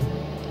road.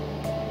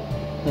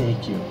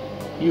 Thank you.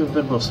 You have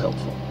been most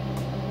helpful.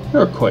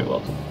 You're quite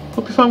welcome.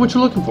 Hope you find what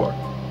you're looking for.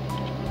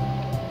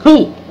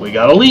 Cool, we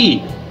got a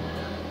lead.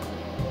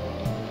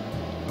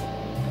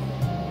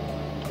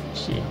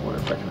 Let's see, I wonder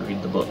if I can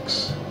read the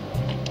books.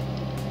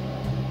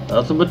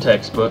 Nothing but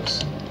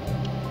textbooks.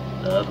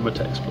 Nothing but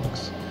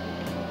textbooks.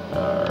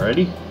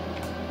 Alrighty.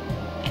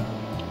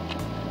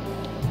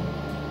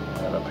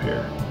 Right up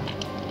here.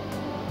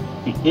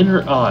 The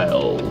Inner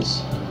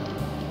Isles.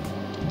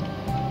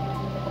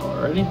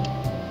 Alrighty.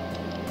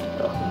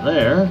 Nothing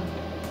there.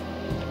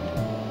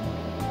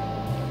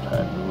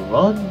 Time to move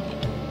on.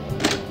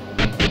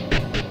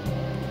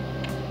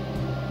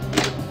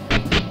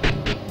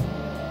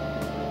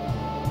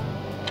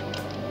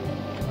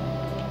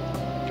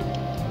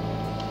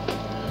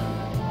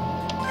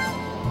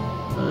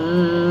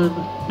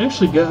 I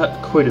actually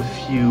got quite a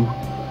few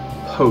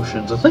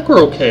potions. I think we're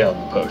okay on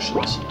the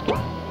potions.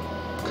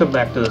 Come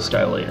back to this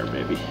guy later,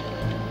 maybe.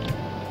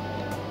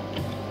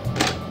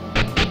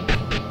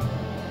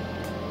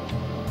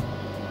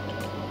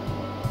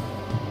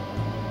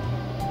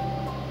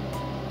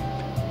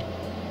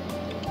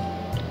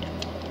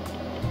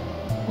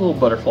 A little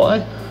butterfly.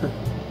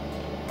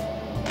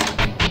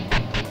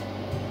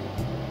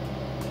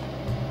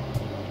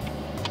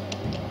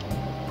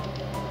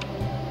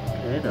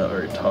 Okay, not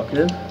very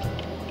talkative.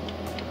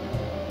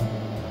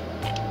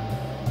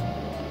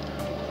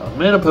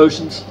 Mana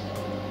potions.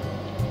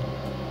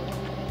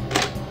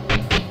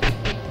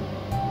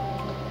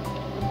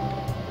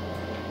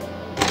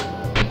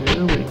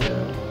 Here we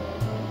go.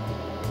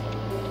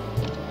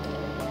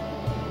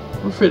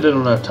 I'm afraid I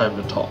don't have time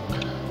to talk.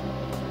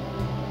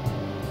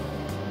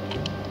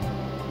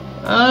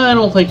 I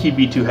don't think he'd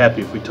be too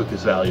happy if we took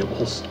his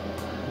valuables.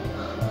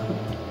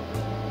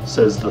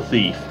 Says the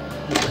thief.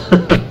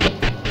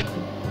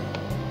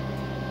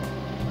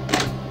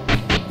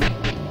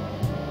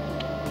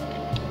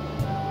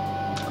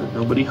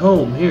 Nobody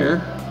home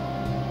here.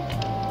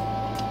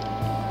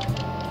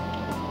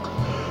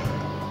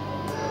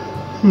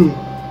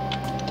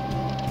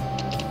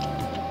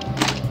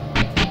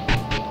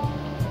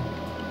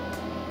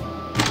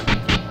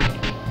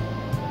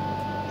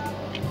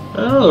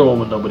 Another one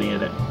with nobody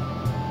in it.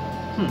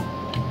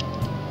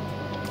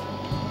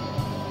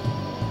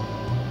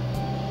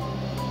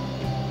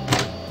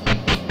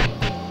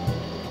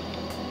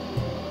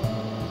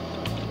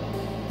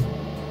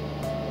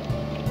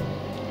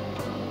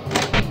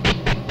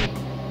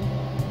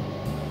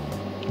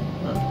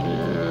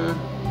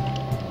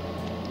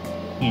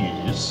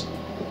 Yes.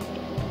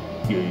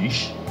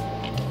 Yes.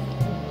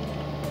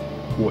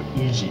 What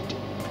is it?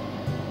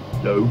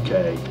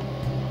 Okay.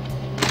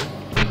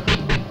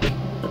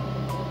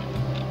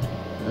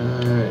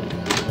 Alright,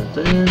 right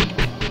there.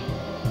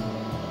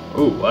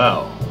 Oh,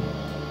 wow.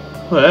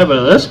 What happened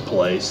to this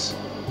place?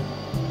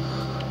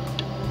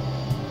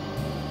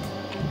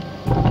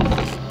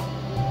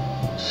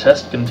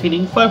 Chest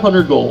containing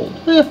 500 gold.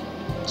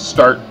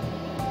 Start.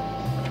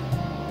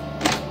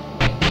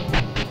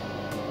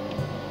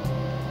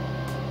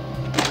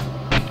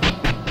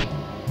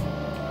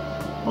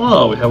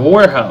 Oh, we have a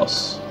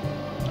warehouse.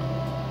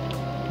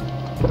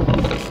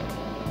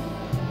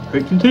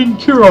 It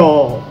contains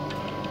cure-all.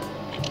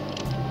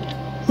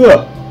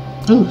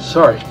 Oh,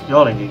 sorry,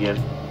 yawning again.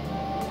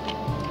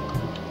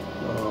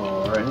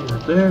 Alright,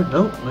 right there.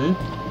 Nope, man.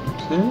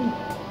 Okay.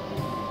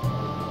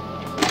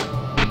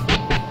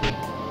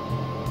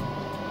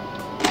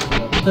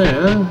 Right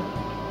there.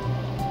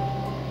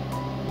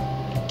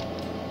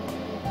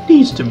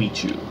 Pleased to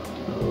meet you.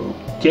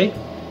 Okay.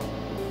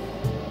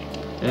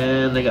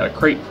 And they got a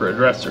crate for a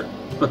dresser.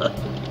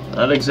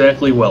 Not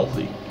exactly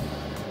wealthy.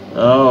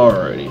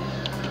 Alrighty.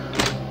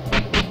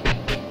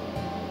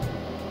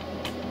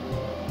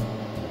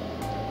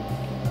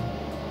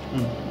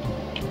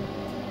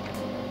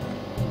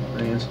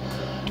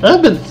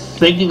 I've been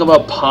thinking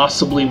about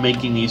possibly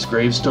making these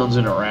gravestones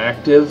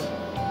interactive.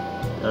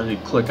 I need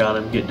to click on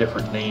them, get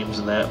different names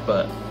and that,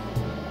 but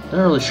I'm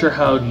not really sure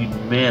how you'd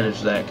manage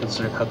that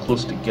considering how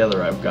close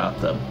together I've got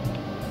them.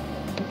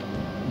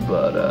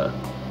 But,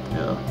 you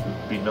know,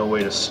 there'd be no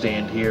way to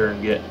stand here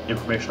and get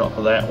information off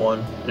of that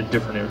one and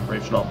different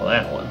information off of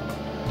that one.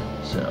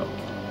 So,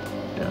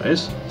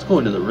 anyways, let's go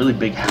into the really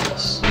big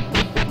house.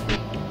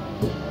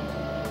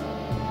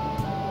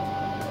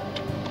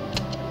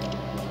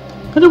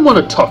 I didn't want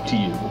to talk to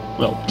you.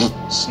 Well,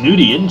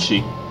 snooty, isn't she?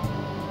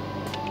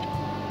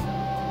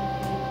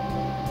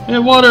 Hey,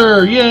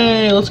 water!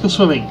 Yay! Let's go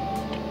swimming.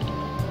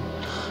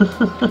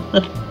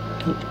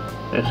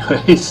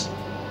 Anyways.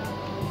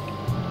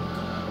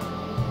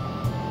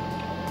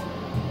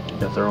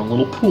 Got their own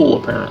little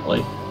pool,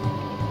 apparently.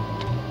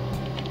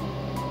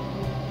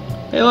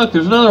 Hey, look,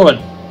 there's another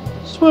one.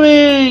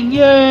 Swimming!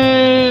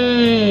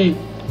 Yay!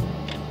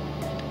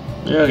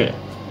 Okay.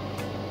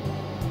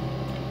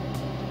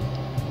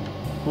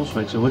 Almost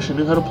makes me wish I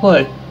knew how to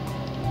play.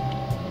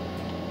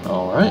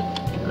 Alright,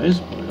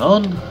 anyways, moving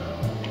on.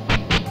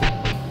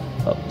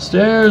 Up the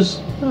stairs.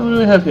 What do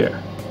we have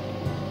here?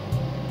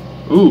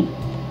 Ooh,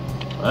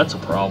 that's a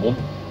problem.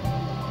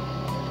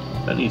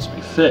 That needs to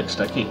be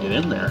fixed. I can't get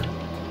in there.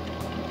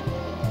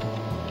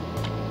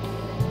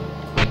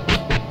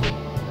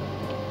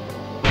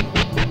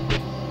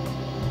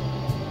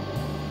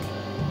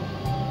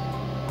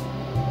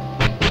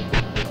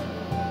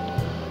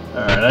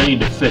 Alright, I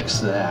need to fix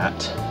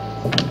that.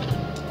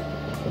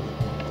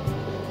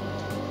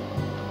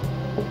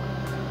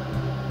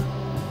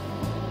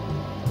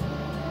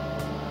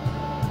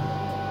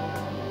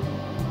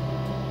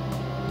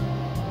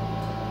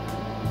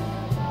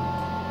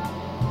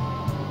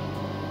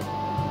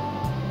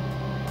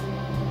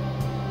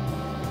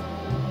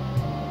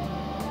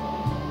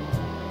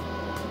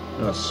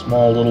 A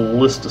small little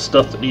list of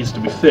stuff that needs to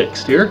be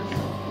fixed here.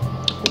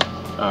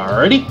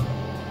 Alrighty.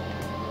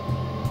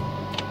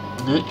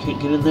 Can't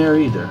get in there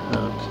either.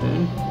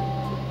 Okay.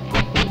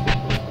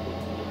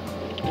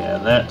 Yeah,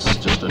 that's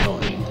just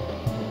annoying.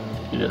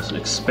 You just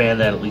expand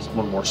that at least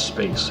one more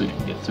space so you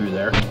can get through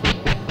there.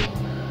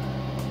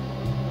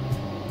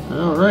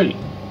 Alrighty.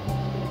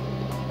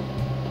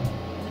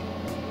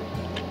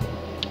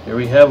 Here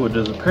we have what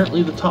is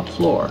apparently the top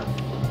floor.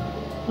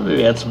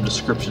 Maybe add some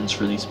descriptions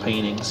for these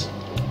paintings.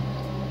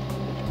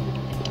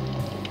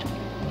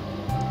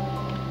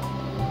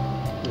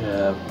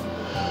 Yeah.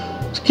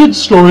 It's a kid's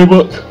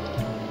storybook.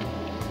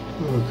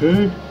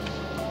 Okay.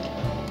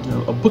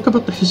 Now, a book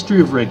about the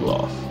history of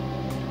Regloff.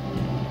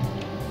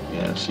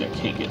 Yeah, see, I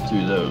can't get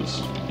through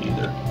those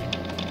either.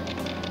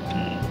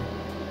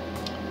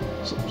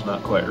 Something's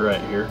not quite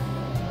right here.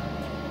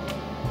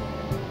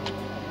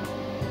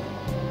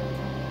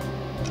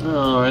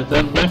 Alright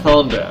then, back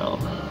on down.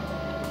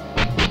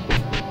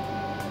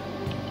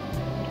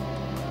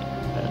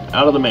 And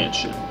out of the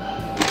mansion.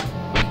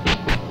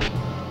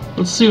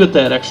 Let's see what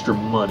that extra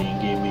money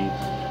gave me.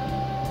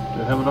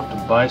 Do I have enough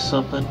to buy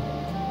something?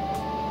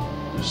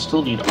 I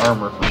still need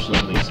armor for some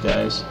of these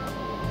guys.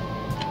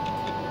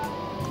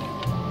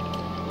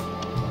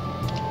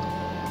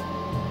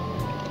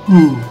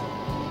 Ooh.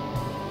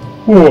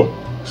 Oh,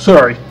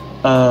 sorry.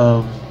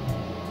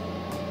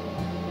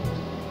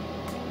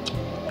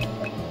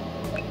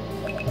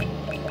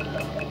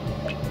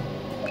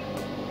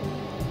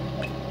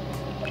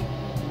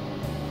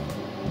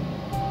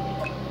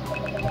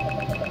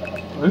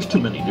 There's too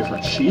many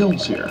different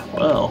shields here.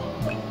 Wow.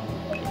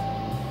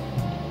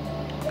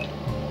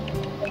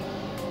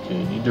 Okay,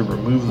 you need to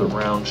remove the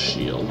round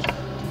shield.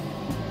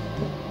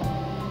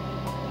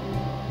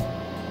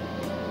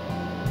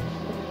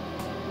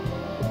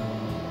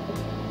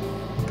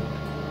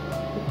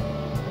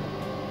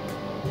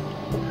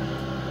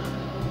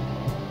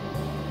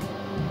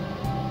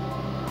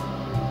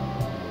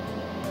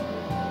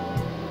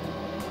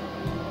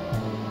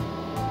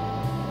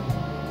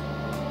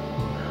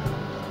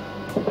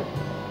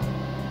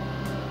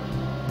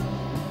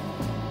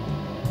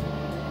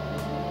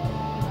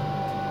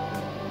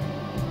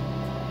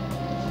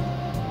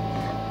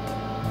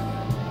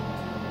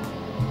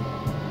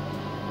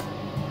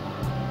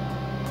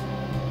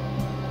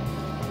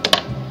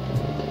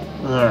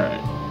 Alright.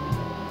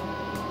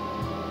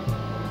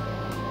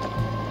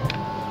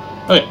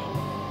 Okay.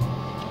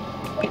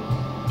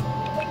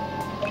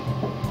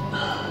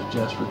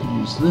 Jasper could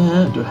use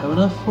that. Do I have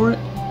enough for it?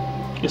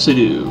 Yes, I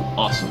do.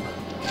 Awesome.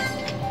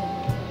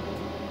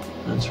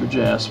 That's for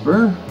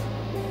Jasper.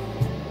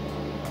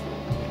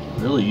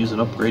 Really use an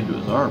upgrade to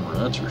his armor,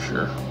 that's for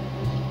sure.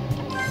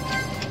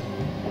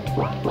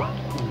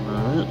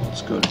 Alright,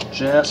 let's go to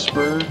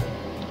Jasper.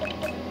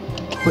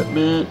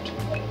 Equipment.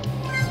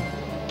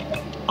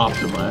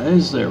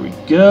 Optimize, there we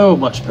go,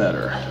 much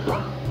better.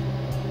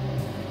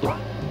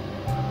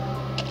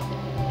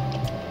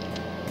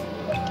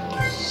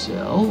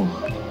 Sell.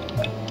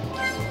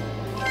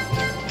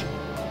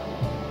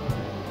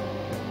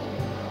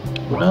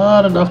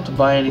 Not enough to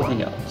buy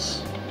anything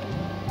else.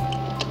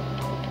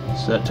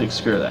 So that takes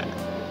care of that.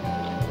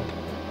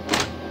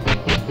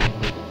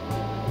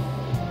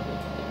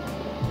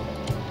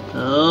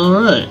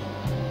 Alright,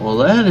 well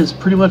that is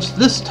pretty much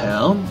this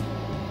town.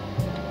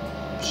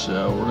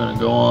 So we're going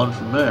to go on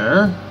from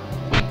there.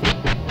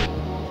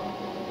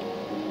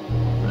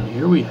 And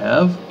here we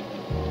have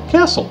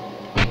Castle.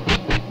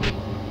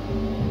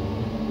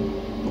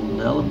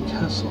 Nellum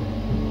Castle.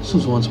 This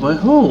was once my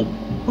home.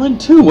 Mine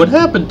too. What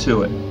happened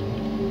to it?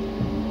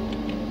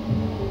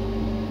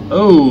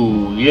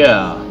 Oh,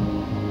 yeah.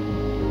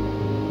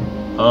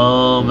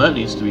 That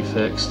needs to be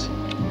fixed.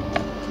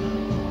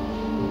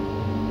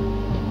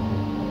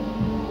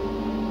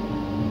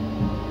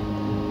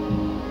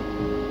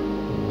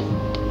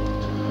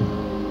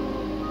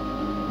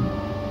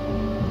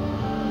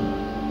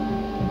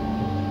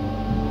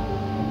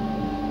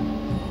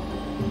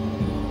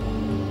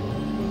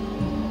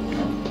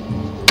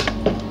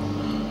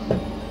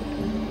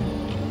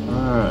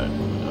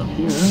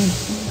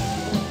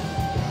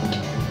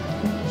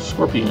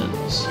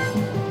 Scorpions.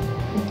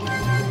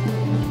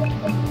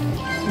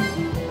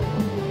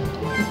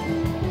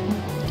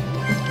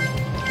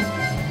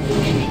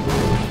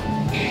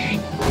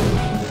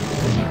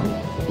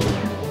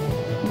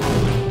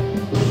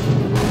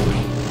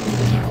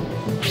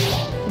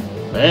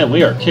 Man,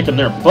 we are kicking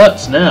their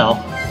butts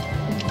now.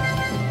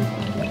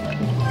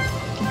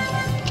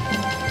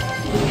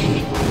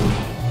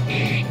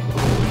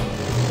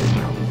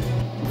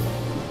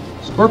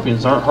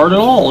 Scorpions aren't hard at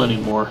all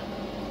anymore.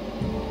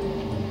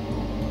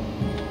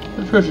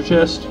 A treasure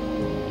chest.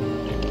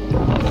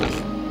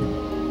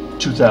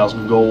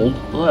 2,000 gold.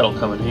 Well, that'll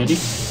come in handy.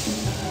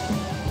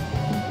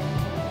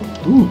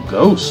 Ooh,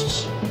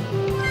 ghosts.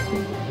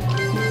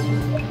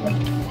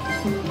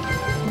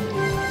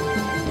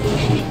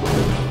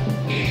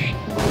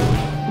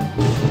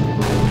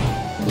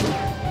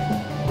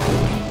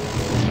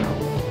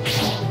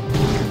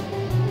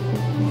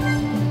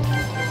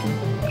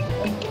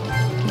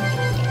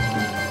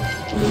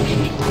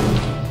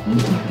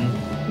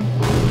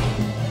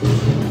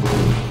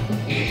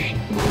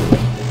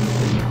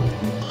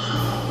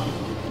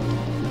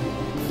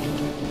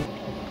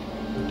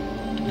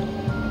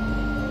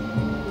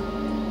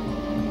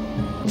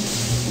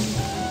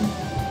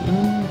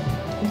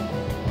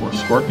 More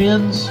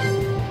scorpions.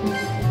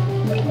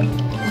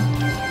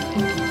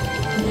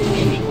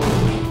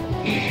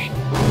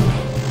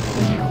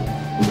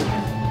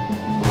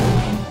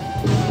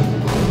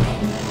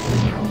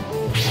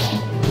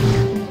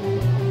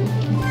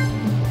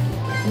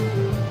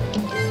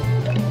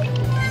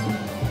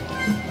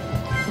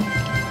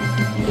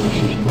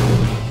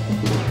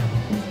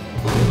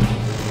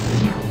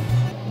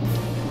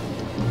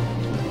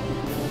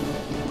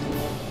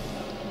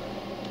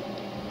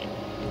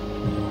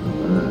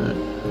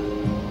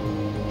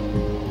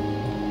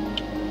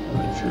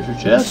 Treasure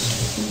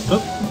chest.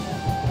 Oh.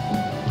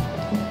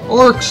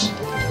 Orcs!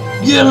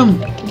 Get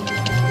them!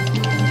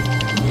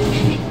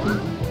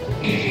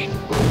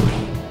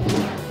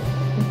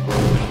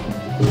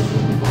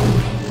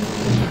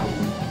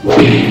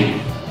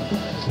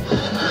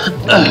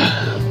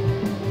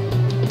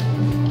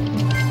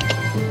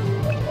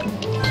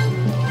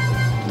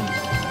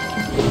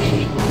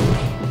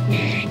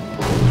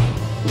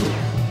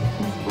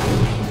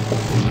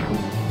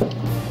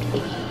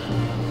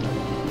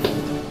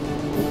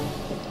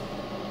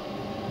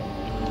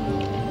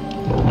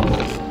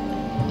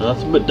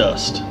 nothing but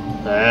dust.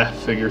 Ah,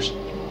 figures.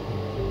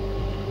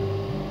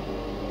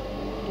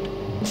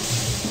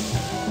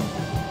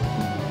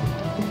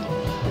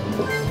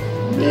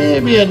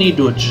 Maybe I need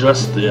to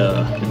adjust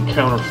the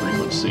encounter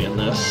frequency in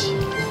this.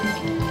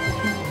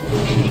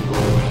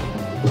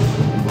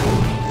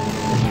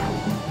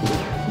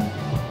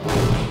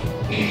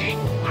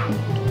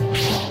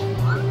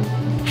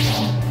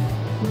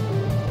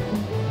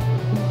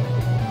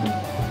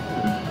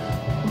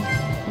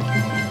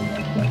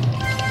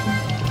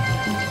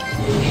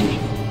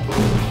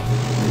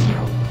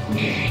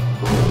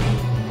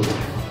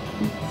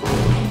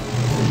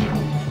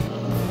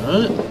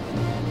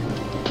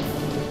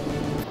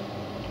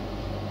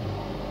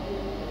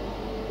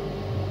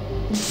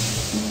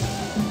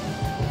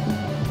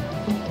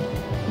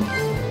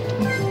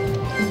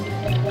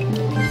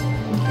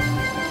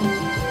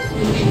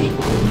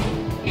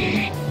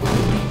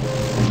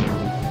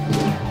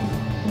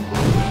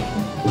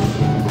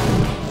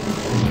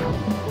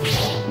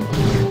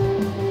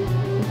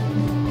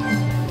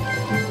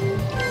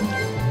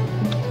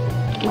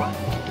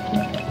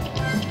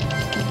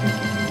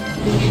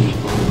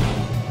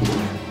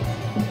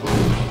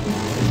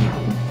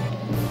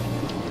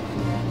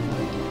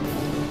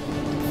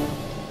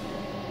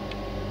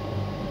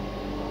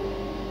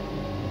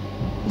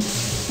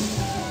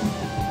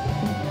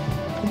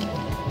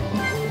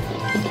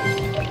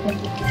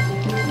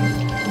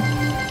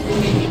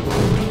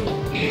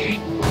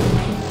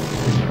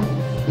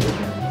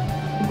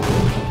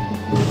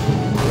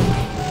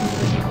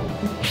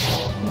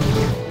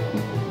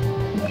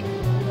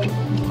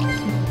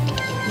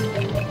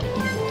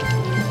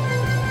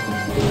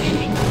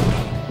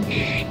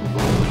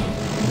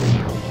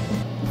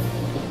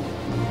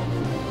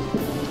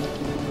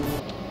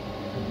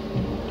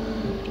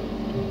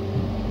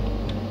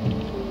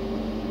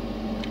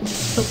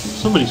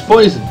 Somebody's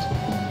poisoned.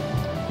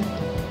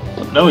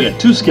 Now we got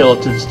two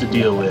skeletons to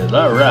deal with.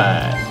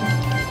 Alright.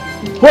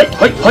 Fight,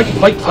 fight, fight,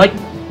 fight, fight.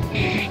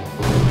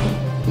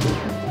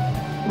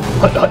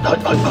 Hut, hut, hut,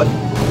 hut, hut.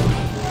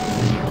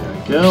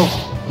 There we go.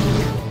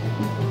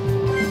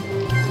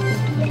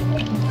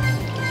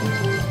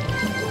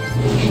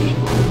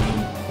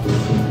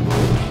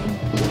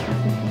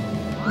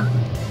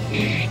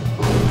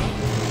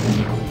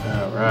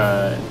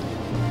 Alright.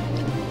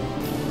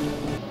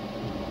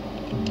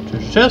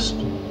 Treasure chest.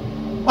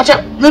 Watch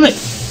out! Mimic!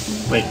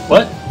 Wait,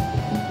 what?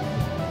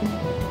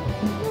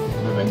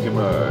 Mimic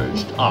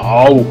emerged.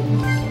 Oh!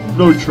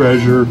 No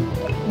treasure.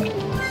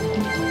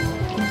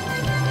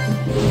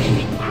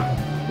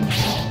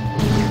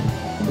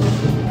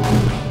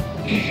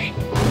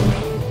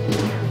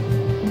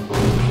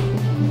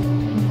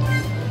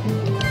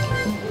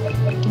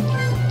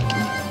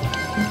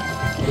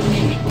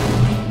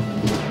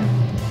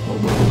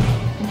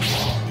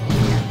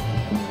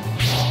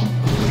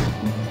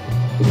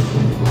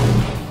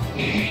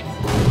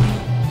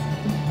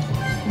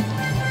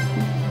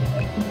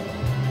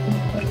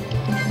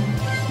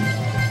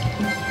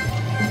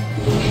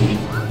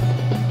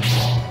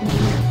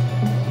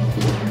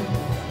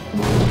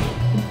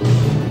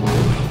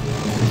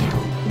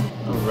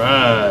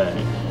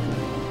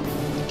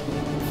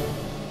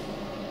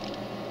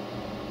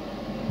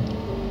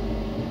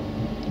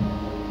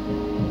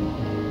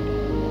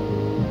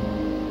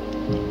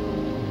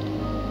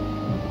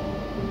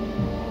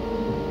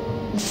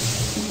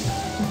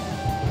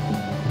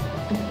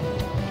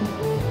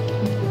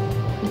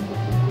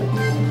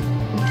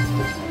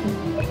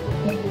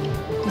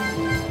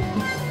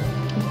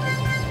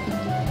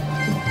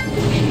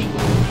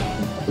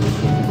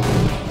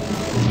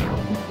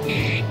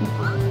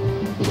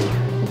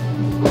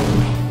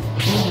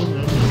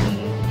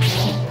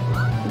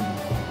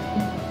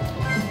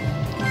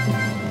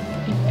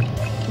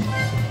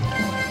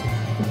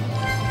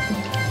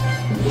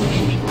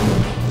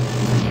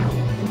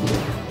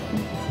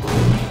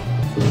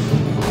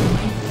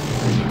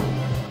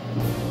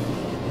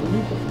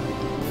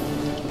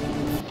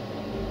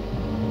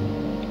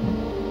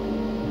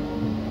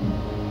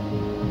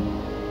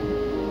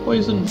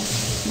 Poison.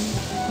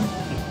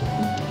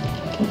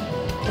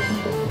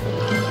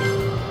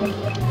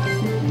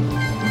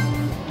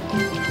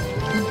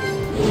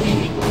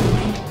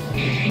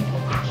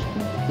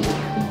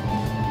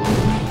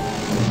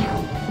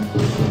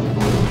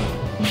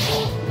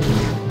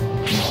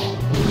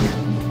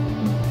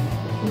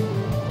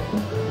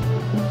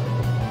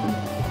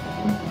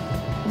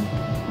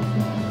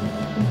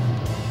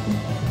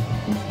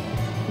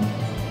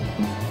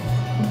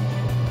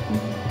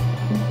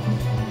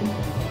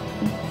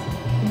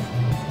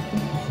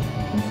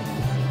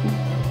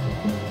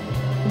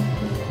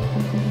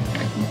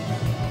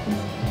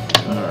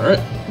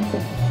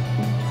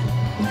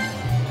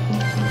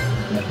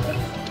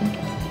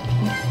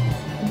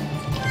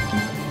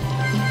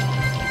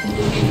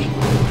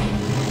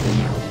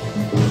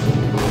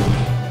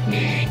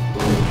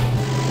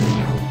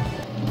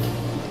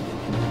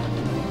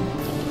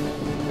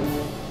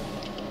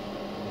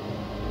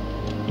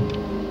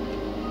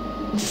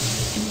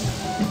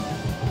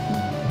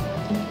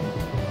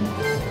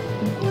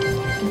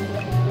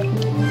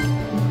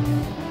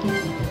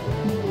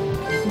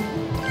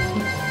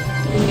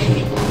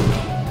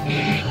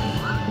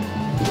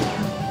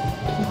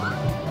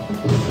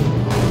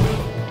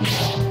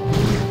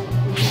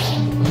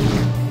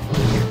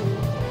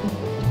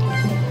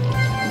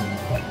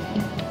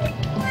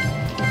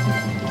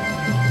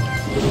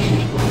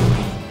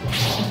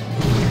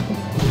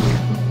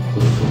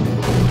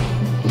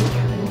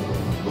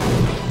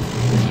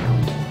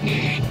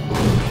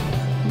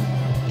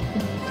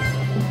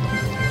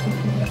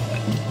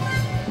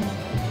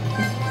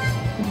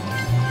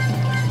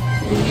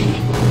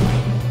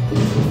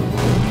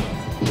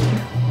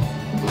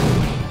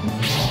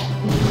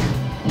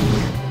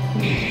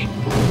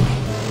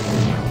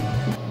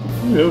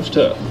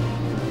 Salistah.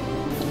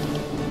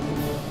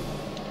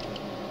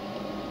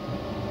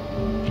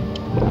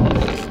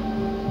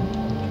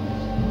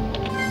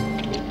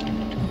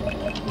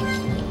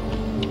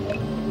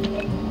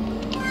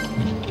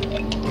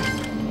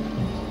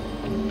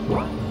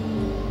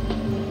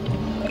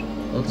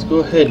 Let's go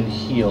ahead and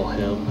heal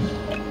him.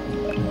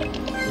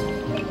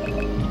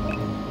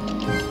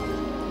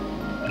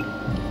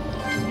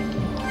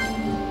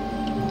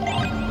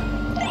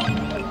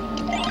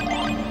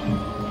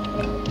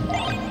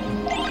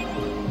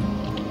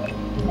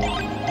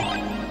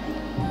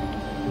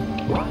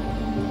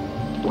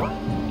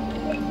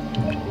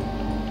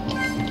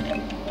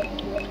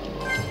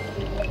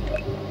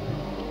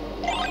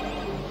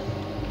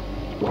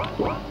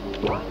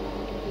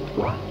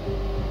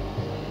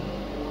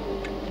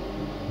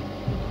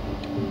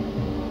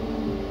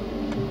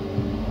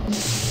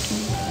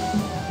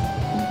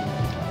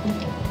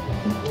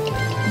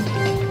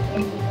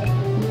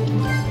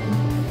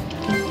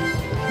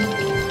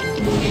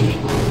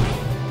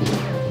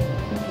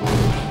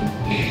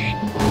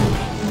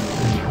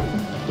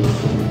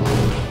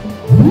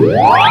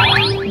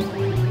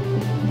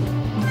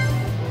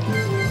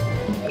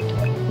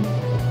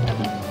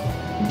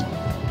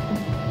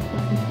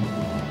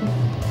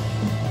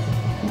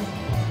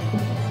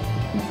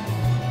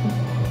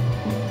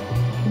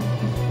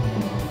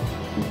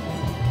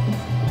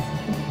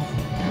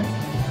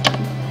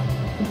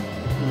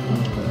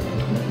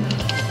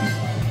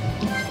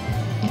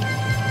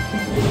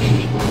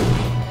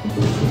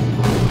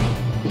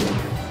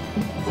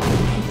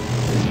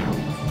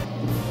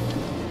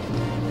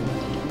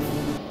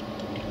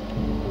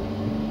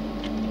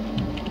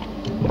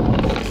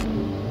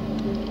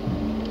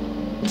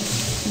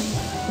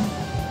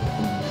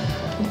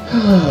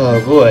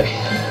 Oh boy.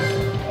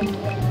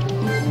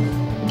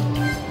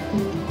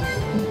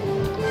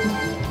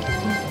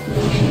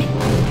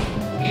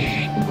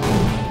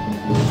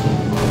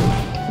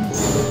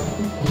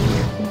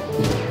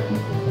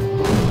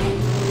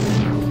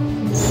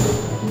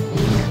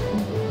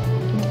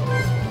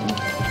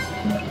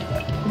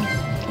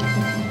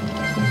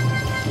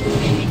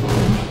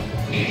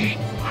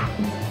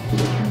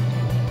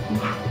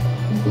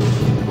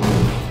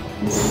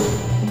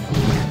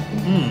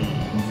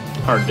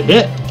 Hard to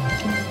hit.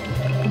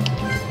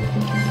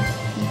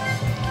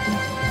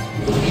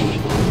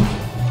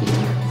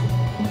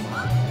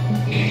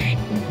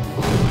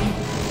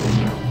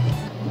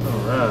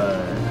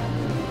 Alright.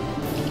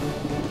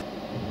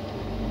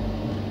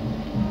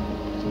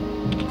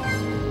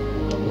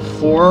 Level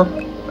 4.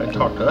 I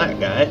talk to that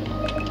guy.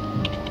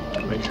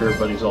 Make sure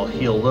everybody's all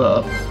healed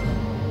up.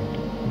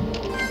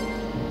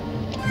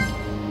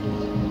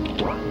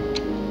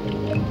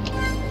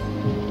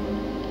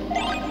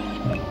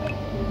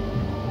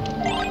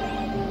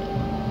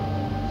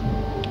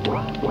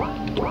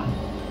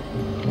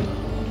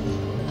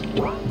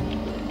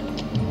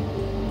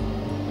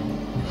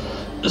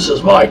 This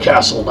is my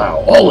castle now.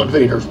 All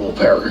invaders will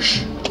perish.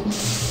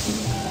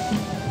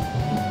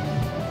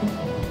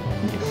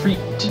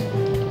 Freaked.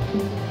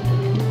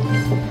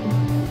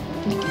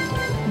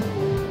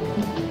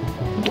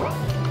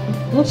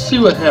 Let's see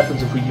what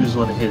happens if we use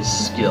one of his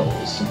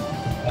skills.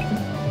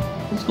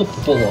 Let's go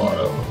full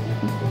auto.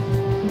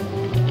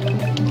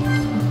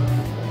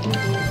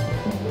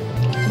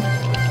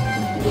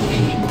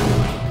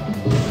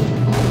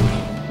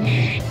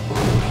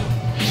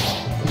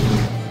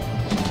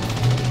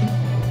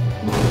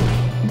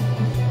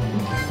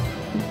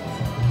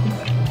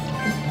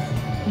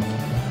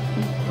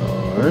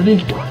 Alrighty.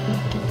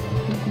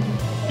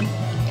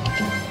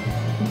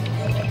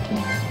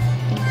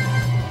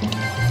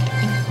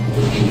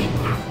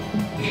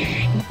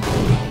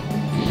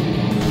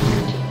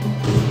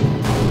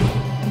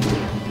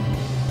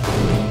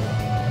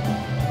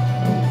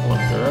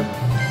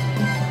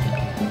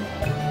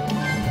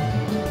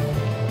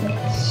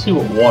 Let's see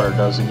what water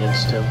does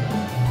against him.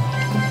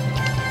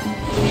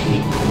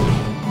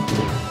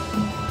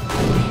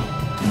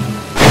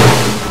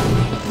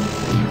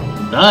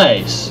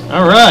 Nice.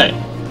 Alright.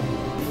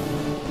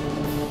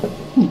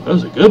 That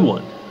was a good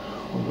one.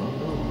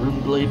 Rim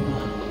blade,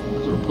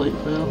 wizard plate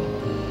found.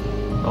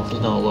 Alpha's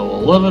now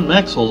level 11,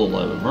 Maxwell's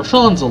 11,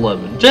 Marshawn's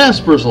 11,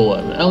 Jasper's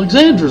 11,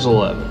 Alexandra's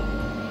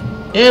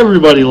 11.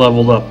 Everybody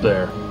leveled up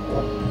there.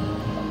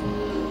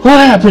 What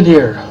happened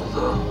here?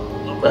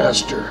 The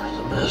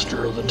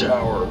master of the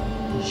tower.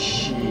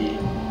 She.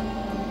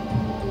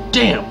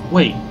 Damn,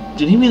 wait,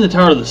 did he mean the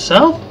tower to the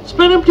south? It's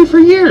been empty for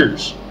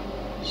years.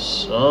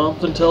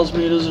 Something tells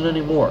me it isn't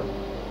anymore.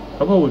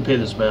 How about we pay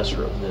this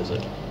master a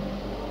visit?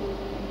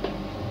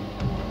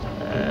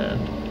 And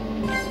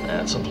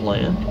that's a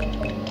plan.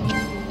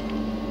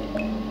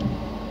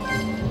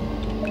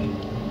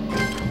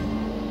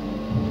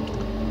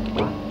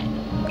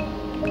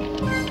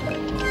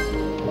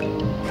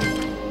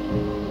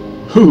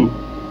 Who?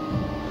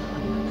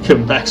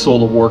 Give Maxwell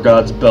the War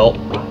God's belt.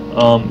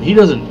 He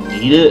doesn't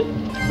need it.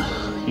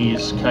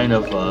 He's kind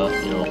of,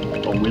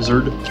 a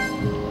wizard.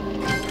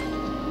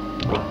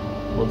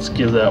 Let's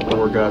give that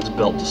War God's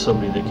belt to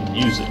somebody that can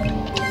use it.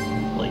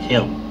 Like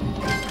him.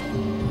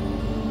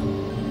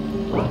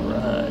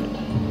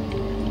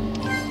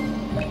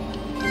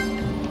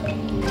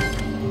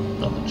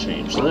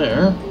 change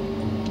there.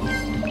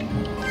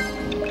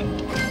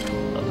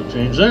 Nothing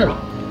changed there.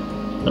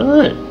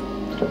 Alright.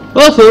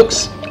 Well,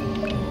 folks,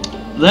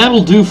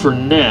 that'll do for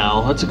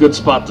now. That's a good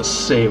spot to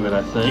save it,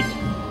 I think.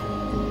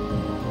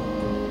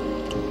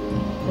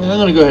 I'm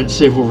going to go ahead and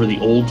save over the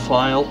old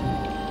file.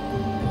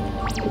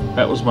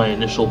 That was my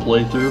initial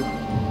playthrough.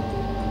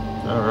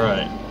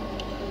 Alright.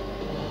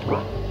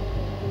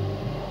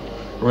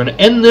 We're going to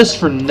end this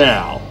for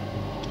now.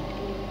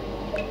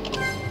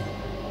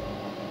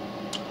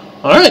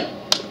 Alright.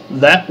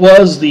 That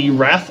was the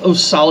Wrath of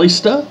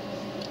Salistah.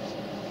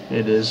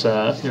 It is,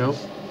 you know,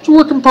 it's a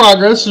work in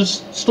progress.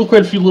 There's still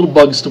quite a few little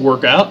bugs to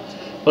work out.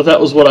 But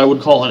that was what I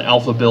would call an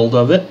alpha build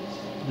of it.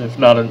 If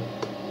not an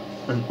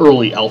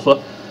early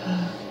alpha.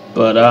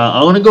 But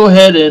I'm going to go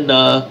ahead and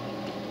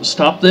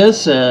stop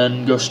this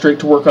and go straight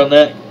to work on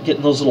that.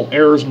 Getting those little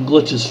errors and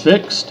glitches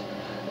fixed.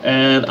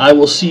 And I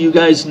will see you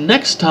guys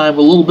next time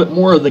with a little bit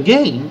more of the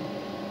game.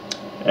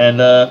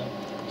 And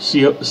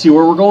see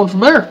where we're going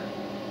from there.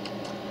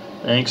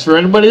 Thanks for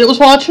anybody that was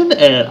watching,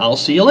 and I'll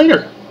see you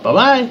later.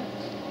 Bye-bye.